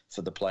course,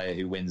 for the player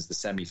who wins the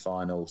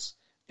semi-finals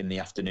in the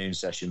afternoon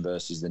session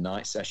versus the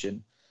night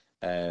session.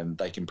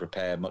 They can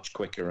prepare much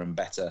quicker and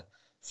better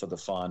for the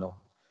final.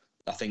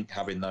 I think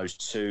having those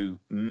two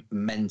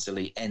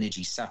mentally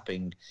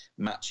energy-sapping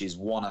matches,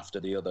 one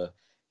after the other,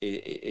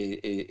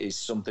 is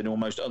something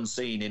almost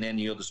unseen in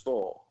any other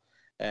sport.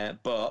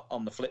 But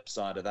on the flip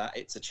side of that,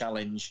 it's a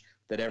challenge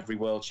that every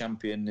world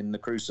champion in the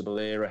Crucible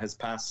era has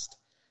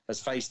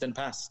faced and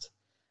passed.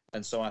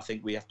 And so I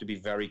think we have to be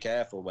very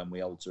careful when we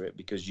alter it,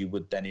 because you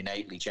would then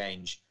innately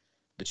change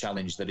the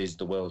challenge that is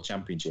the World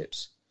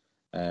Championships.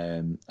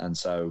 And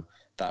so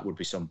that would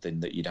be something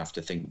that you'd have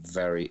to think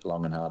very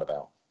long and hard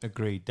about.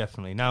 Agreed,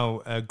 definitely.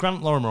 Now,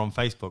 Grant Lorimer on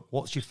Facebook,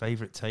 what's your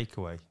favourite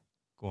takeaway?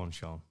 Go on,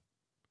 Sean.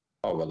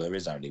 Oh, well, there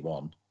is only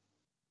one,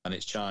 and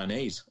it's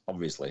Chinese,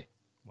 obviously.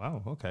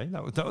 Wow, okay.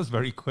 That was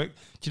very quick.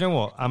 Do you know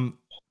what?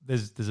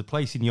 There's a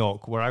place in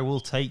York where I will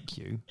take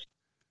you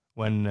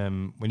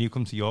when you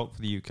come to York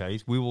for the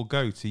UKs. We will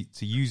go to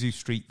Yuzu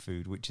Street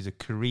Food, which is a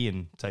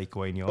Korean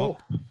takeaway in York.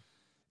 Oh.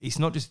 It's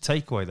not just a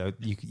takeaway, though.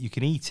 You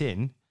can eat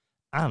in,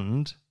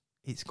 and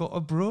it's got a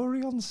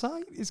brewery on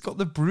site. It's got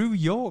the Brew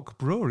York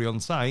Brewery on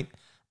site,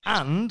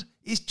 and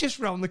it's just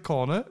round the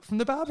corner from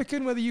the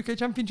Barbican where the UK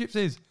Championships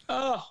is.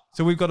 Oh.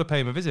 So we've got to pay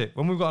him a visit.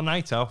 When we've got a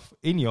night off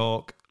in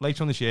York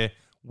later on this year,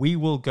 we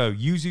will go.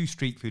 Yuzu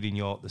Street Food in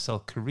York. They sell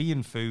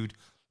Korean food,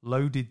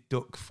 loaded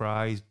duck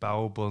fries,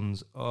 bao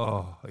buns.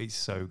 Oh, it's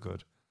so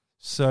good.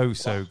 So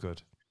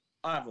good.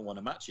 I haven't won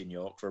a match in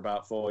York for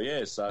about 4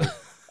 years, so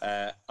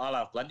I'll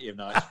have plenty of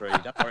nights free.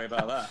 Don't worry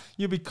about that.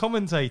 You'll be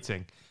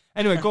commentating.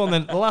 Anyway, go on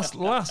then.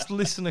 Last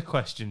listener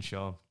question,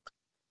 Sean.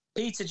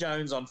 Peter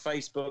Jones on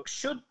Facebook,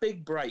 should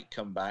Big Break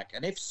come back?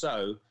 And if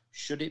so,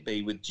 should it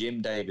be with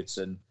Jim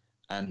Davidson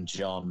and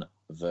John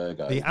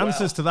Virgo? The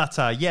answers to that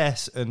are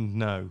yes and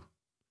no.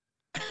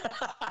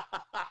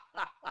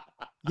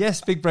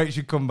 Yes, Big Break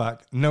should come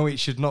back. No, it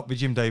should not be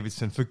Jim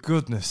Davidson. For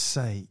goodness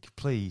sake,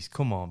 please,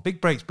 come on. Big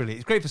Break's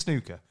brilliant. It's great for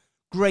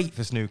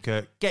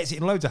snooker. Gets it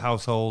in loads of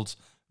households.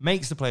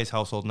 Makes the players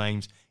household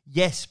names.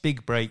 Yes,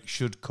 Big Break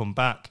should come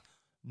back.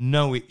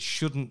 No, it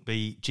shouldn't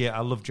be. I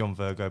love John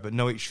Virgo, but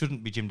no, it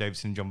shouldn't be Jim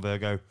Davidson and John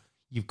Virgo.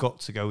 You've got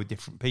to go with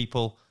different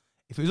people.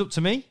 If it was up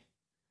to me,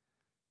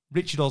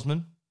 Richard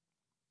Osman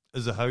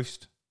as a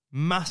host,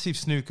 massive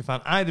snooker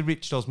fan. Either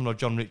Richard Osman or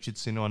John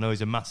Richardson, who I know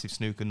is a massive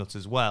snooker nut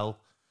as well.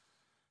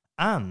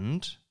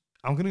 And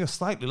I'm going to go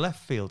slightly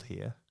left field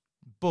here,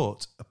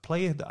 but a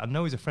player that I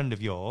know is a friend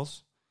of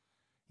yours.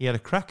 He had a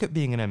crack at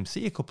being an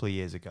MC a couple of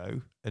years ago,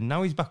 and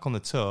now he's back on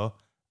the tour.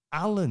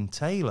 Alan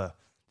Taylor.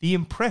 The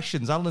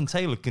impressions Alan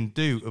Taylor can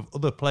do of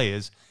other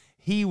players,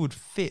 he would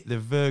fit the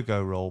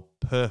Virgo role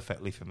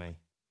perfectly for me.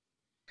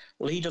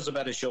 Well, he does a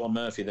better Sean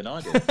Murphy than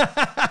I do.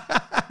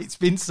 It's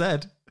been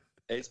said.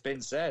 It's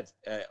been said.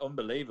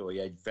 Unbelievable.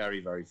 Yeah, very,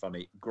 very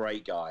funny.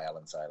 Great guy,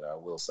 Alan Taylor, I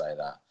will say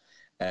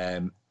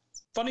that.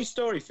 Funny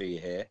story for you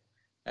here.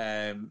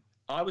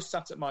 I was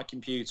sat at my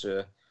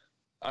computer,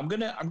 I'm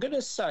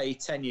gonna say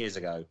 10 years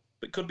ago,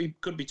 but could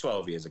be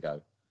 12 years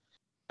ago.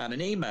 And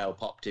an email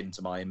popped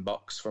into my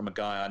inbox from a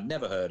guy I'd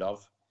never heard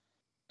of.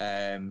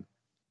 And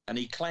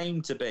he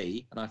claimed to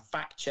be, and I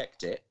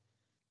fact-checked it,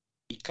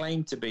 he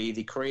claimed to be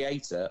the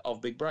creator of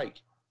Big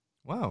Break.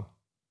 Wow.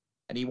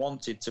 And he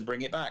wanted to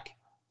bring it back.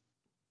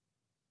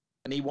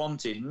 And he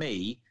wanted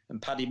me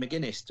and Paddy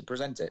McGuinness to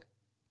present it.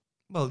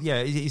 Well,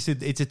 yeah, it's a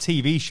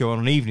TV show on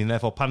an evening,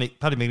 therefore Paddy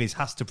McGuinness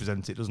has to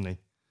present it, doesn't he?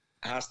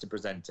 Has to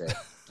present it.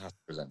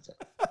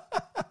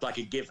 It's like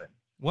a given.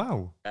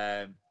 Wow.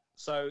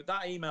 So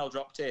that email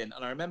dropped in,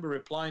 and I remember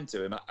replying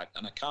to him, and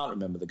I can't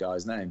remember the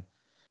guy's name,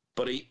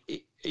 but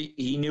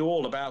he knew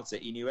all about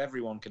it. He knew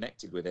everyone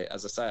connected with it.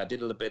 As I say, I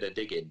did a little bit of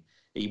digging.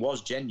 He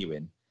was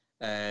genuine,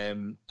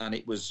 and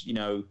it was,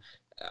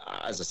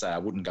 as I say, I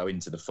wouldn't go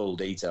into the full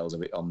details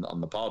of it on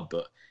the pod,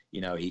 but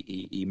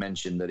he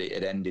mentioned that it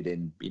had ended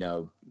in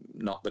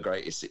not the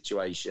greatest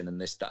situation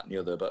and this, that, and the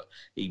other, but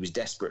he was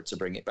desperate to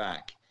bring it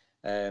back.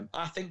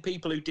 I think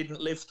people who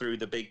didn't live through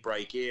the Big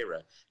Break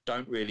era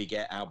don't really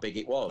get how big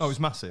it was. Oh, it was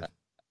massive.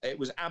 It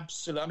was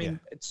absolutely. I mean,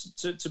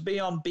 to be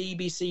on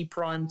BBC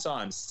prime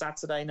time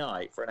Saturday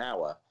night for an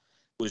hour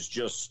was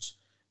just.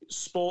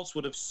 Sports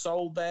would have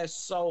sold their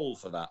soul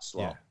for that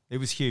slot. Yeah, it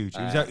was huge.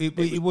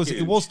 It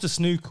was to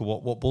snooker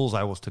what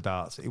Bullseye was to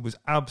darts. It was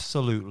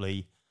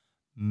absolutely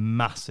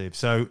massive.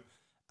 So,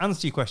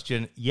 answer your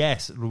question: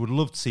 yes, we would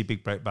love to see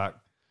Big Break back.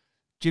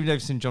 Jim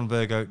Davidson, John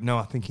Virgo, no,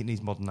 I think it needs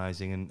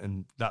modernising,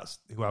 and that's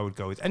who I would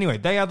go with. Anyway,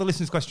 they are the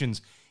listeners'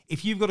 questions.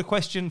 If you've got a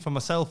question for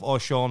myself or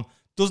Sean,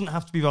 doesn't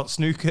have to be about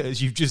snooker,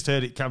 as you've just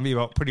heard. It can be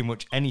about pretty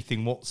much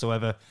anything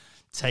whatsoever.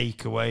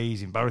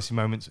 Takeaways, embarrassing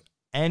moments,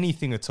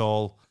 anything at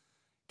all.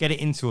 get it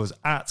into us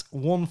at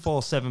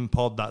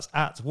 147pod. That's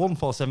at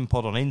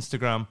 147pod on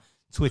Instagram,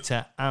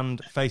 Twitter,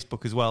 and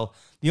Facebook as well.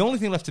 The only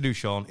thing left to do,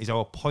 Sean, is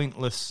our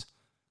pointless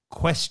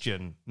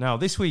question. Now,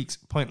 this week's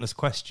pointless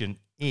question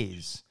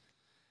is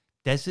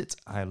desert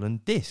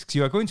island discs.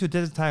 You are going to a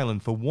desert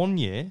island for 1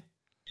 year.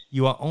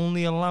 You are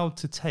only allowed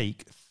to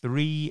take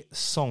 3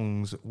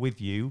 songs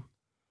with you.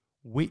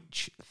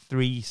 Which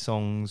 3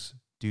 songs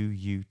do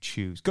you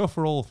choose? Go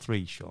for all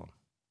 3, Sean.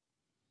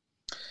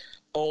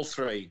 All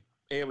 3.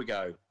 Here we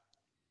go.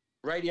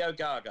 Radio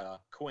Gaga,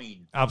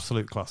 Queen.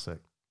 Absolute classic.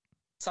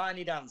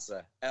 Tiny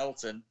Dancer,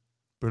 Elton.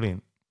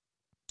 Brilliant.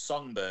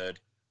 Songbird,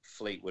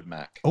 Fleetwood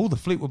Mac. Oh, the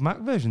Fleetwood Mac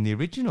version, the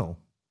original.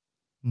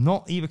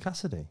 Not Eva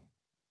Cassidy.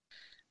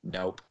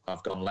 Nope,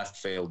 I've gone left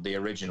field. The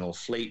original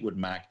Fleetwood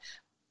Mac.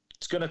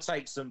 It's going to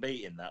take some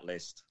beating, that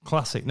list.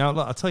 Classic. Now,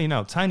 look, I'll tell you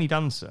now, Tiny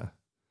Dancer,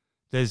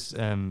 there's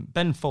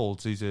Ben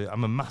Folds,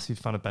 I'm a massive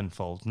fan of Ben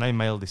Folds. Named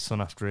my eldest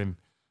son after him.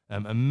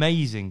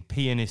 Amazing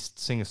pianist,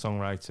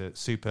 singer-songwriter,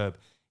 superb.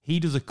 He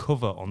does a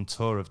cover on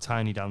tour of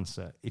Tiny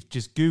Dancer. If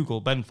just Google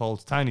Ben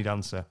Folds Tiny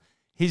Dancer,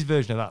 his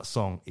version of that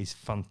song is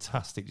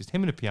fantastic. Just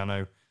him and a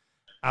piano,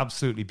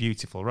 absolutely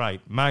beautiful.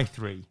 Right, my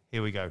 3.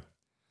 Here we go.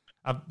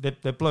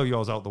 They blow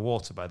yours out the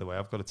water, by the way.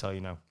 I've got to tell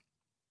you now.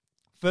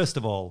 First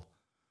of all,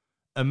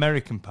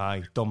 American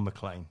Pie, Don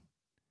McLean.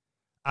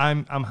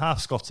 I'm half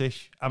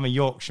Scottish. I'm a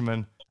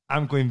Yorkshireman.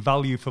 I'm going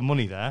value for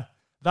money there.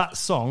 That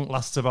song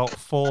lasts about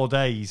 4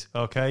 days,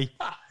 okay?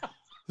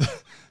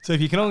 So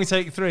if you can only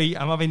take 3,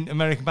 I'm having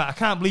American Pie. I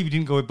can't believe you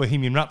didn't go with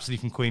Bohemian Rhapsody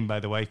from Queen, by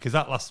the way, because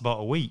that lasts about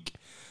a week.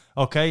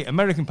 Okay,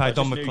 American Pie,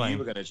 Don McLean. I knew you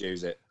were going to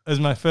choose it. As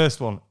my first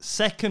one.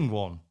 Second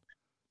one.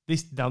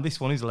 This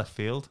one is left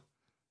field.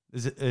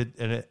 There's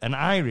an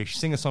Irish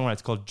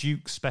singer-songwriter called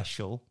Duke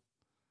Special.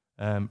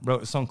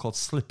 Wrote a song called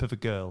Slip of a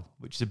Girl,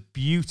 which is a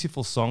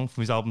beautiful song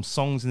from his album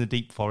Songs in the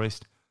Deep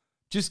Forest.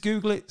 Just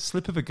Google it,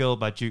 Slip of a Girl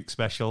by Duke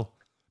Special.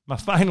 My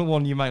final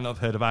one you might not have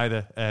heard of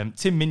either.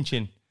 Tim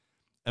Minchin,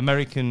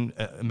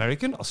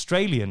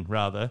 Australian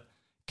rather,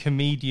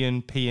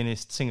 comedian,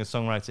 pianist,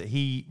 singer-songwriter.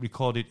 He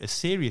recorded a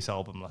serious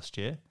album last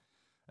year,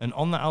 and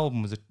on that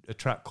album was a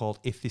track called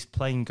If This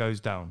Plane Goes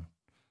Down.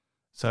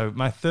 So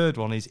my third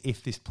one is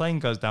If This Plane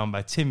Goes Down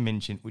by Tim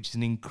Minchin, which is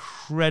an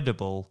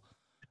incredible,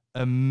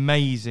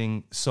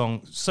 amazing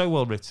song. So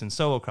well written,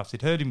 so well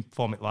crafted. Heard him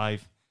perform it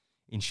live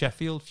in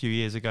Sheffield a few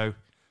years ago.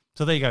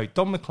 So there you go.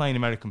 Don McLean,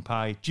 American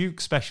Pie, Duke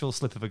Special,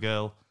 Slip of a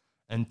Girl,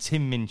 and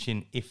Tim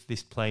Minchin, If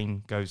This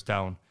Plane Goes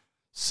Down.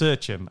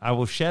 Search them. I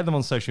will share them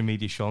on social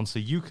media, Sean, so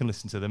you can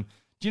listen to them.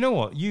 Do you know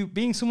what? You,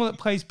 being someone that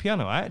plays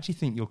piano, I actually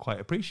think you'll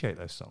quite appreciate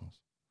those songs.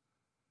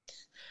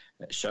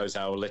 It shows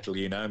how little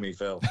you know me,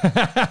 Phil.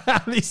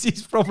 This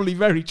is probably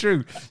very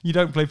true. You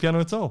don't play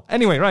piano at all.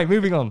 Anyway, right,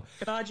 moving on.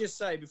 Can I just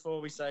say,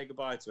 before we say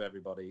goodbye to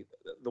everybody,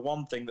 the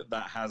one thing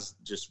that has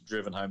just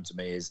driven home to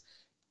me is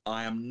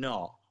I am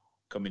not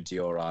coming to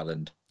your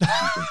island.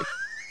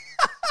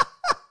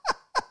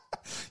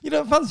 You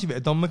don't fancy a bit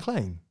of Don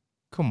McLean?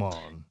 Come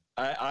on.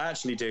 I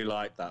actually do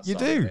like that song. You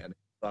do?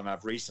 And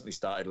I've recently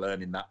started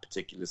learning that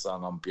particular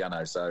song on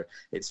piano, so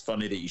it's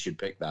funny that you should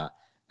pick that.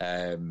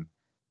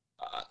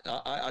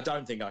 I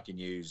don't think I can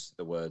use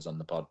the words on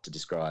the pod to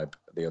describe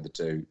the other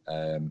two,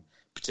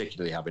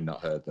 particularly having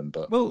not heard them.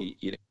 But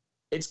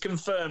it's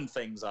confirmed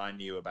things I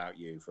knew about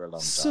you for a long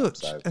time.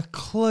 Such a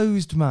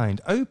closed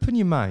mind. Open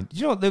your mind.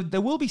 You know what?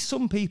 There will be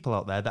some people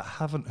out there that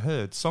haven't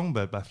heard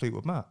Songbird by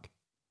Fleetwood Mac.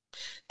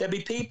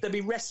 There'll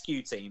be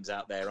rescue teams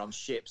out there on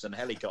ships and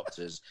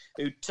helicopters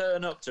who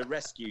turn up to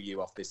rescue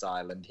you off this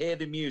island, hear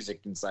the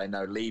music and say,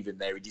 no, leave him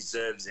there. He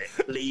deserves it.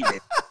 Leave him.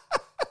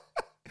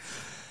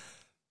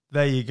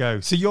 There you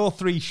go. So your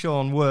 3,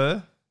 Sean,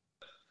 were?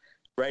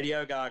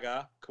 Radio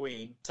Gaga,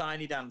 Queen,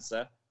 Tiny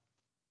Dancer,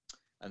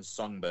 and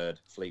Songbird,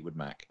 Fleetwood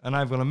Mac. And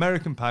I've got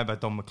American Pie by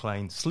Don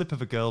McLean, Slip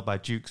of a Girl by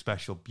Duke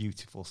Special,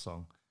 beautiful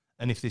song.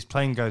 And If This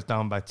Plane Goes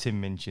Down by Tim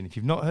Minchin. If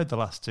you've not heard the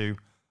last 2,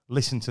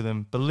 listen to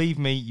them. Believe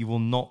me, you will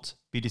not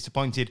be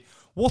disappointed.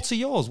 What are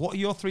yours? What are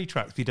your 3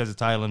 tracks for your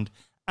desert island?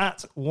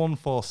 At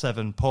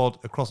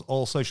 147pod across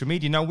all social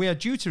media. Now, we are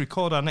due to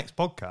record our next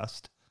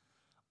podcast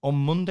on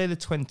Monday the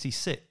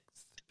 26th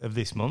of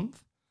this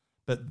month.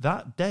 But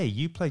that day,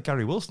 you played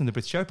Gary Wilson in the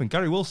British Open.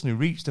 Gary Wilson, who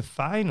reached the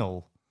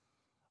final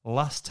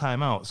last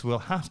time out. So we'll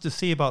have to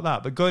see about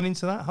that. But going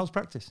into that, how's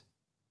practice?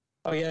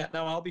 Oh, yeah.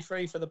 No, I'll be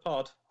free for the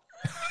pod.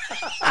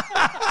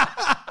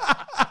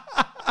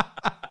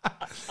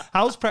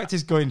 How's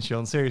practice going,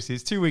 Sean? Seriously,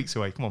 it's 2 weeks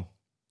away. Come on.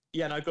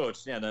 Yeah, no, good.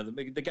 Yeah, no,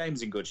 the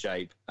game's in good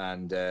shape.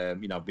 And,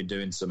 I've been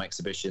doing some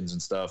exhibitions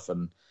and stuff.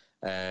 And,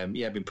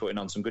 I've been putting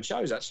on some good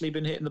shows. Actually,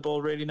 been hitting the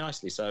ball really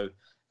nicely. So,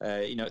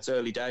 it's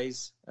early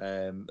days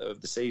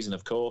of the season,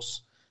 of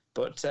course.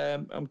 But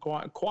I'm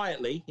quite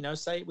quietly,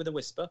 say it with a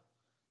whisper,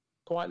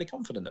 quietly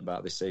confident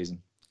about this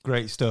season.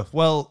 Great stuff.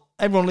 Well,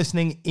 everyone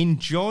listening,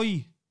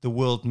 enjoy the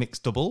World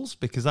Mixed Doubles,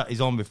 because that is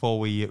on before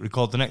we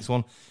record the next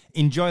one.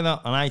 Enjoy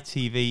that on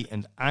ITV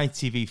and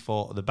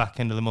ITV4 at the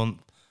back end of the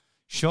month.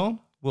 Sean,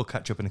 we'll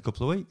catch up in a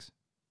couple of weeks.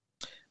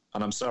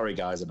 And I'm sorry,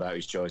 guys, about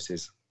his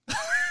choices.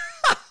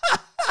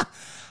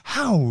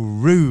 How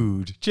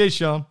rude. Cheers,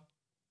 Sean.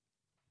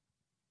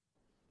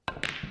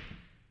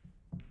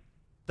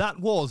 That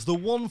was the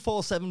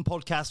 147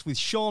 podcast with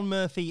Sean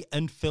Murphy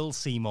and Phil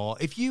Seymour.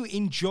 If you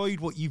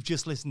enjoyed what you've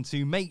just listened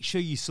to, make sure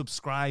you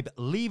subscribe,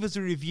 leave us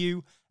a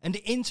review, and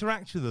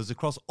interact with us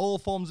across all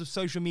forms of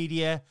social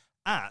media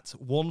at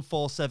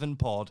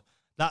 147pod.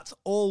 That's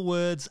all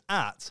words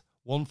at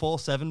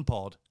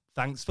 147pod.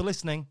 Thanks for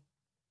listening.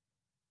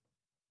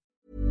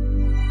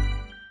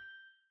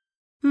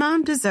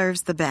 Mom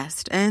deserves the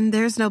best, and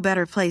there's no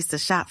better place to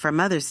shop for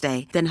Mother's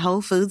Day than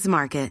Whole Foods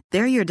Market.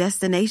 They're your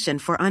destination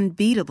for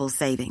unbeatable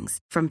savings,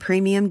 from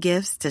premium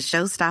gifts to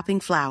show-stopping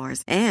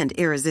flowers and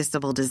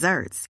irresistible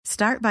desserts.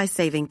 Start by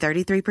saving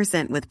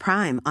 33% with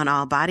Prime on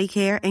all body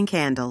care and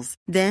candles.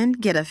 Then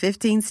get a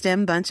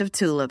 15-stem bunch of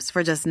tulips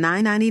for just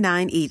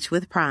 $9.99 each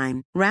with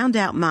Prime. Round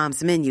out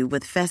Mom's menu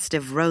with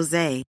festive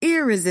rosé,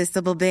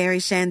 irresistible berry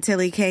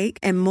chantilly cake,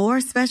 and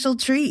more special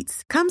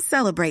treats. Come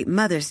celebrate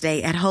Mother's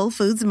Day at Whole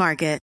Foods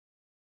Market.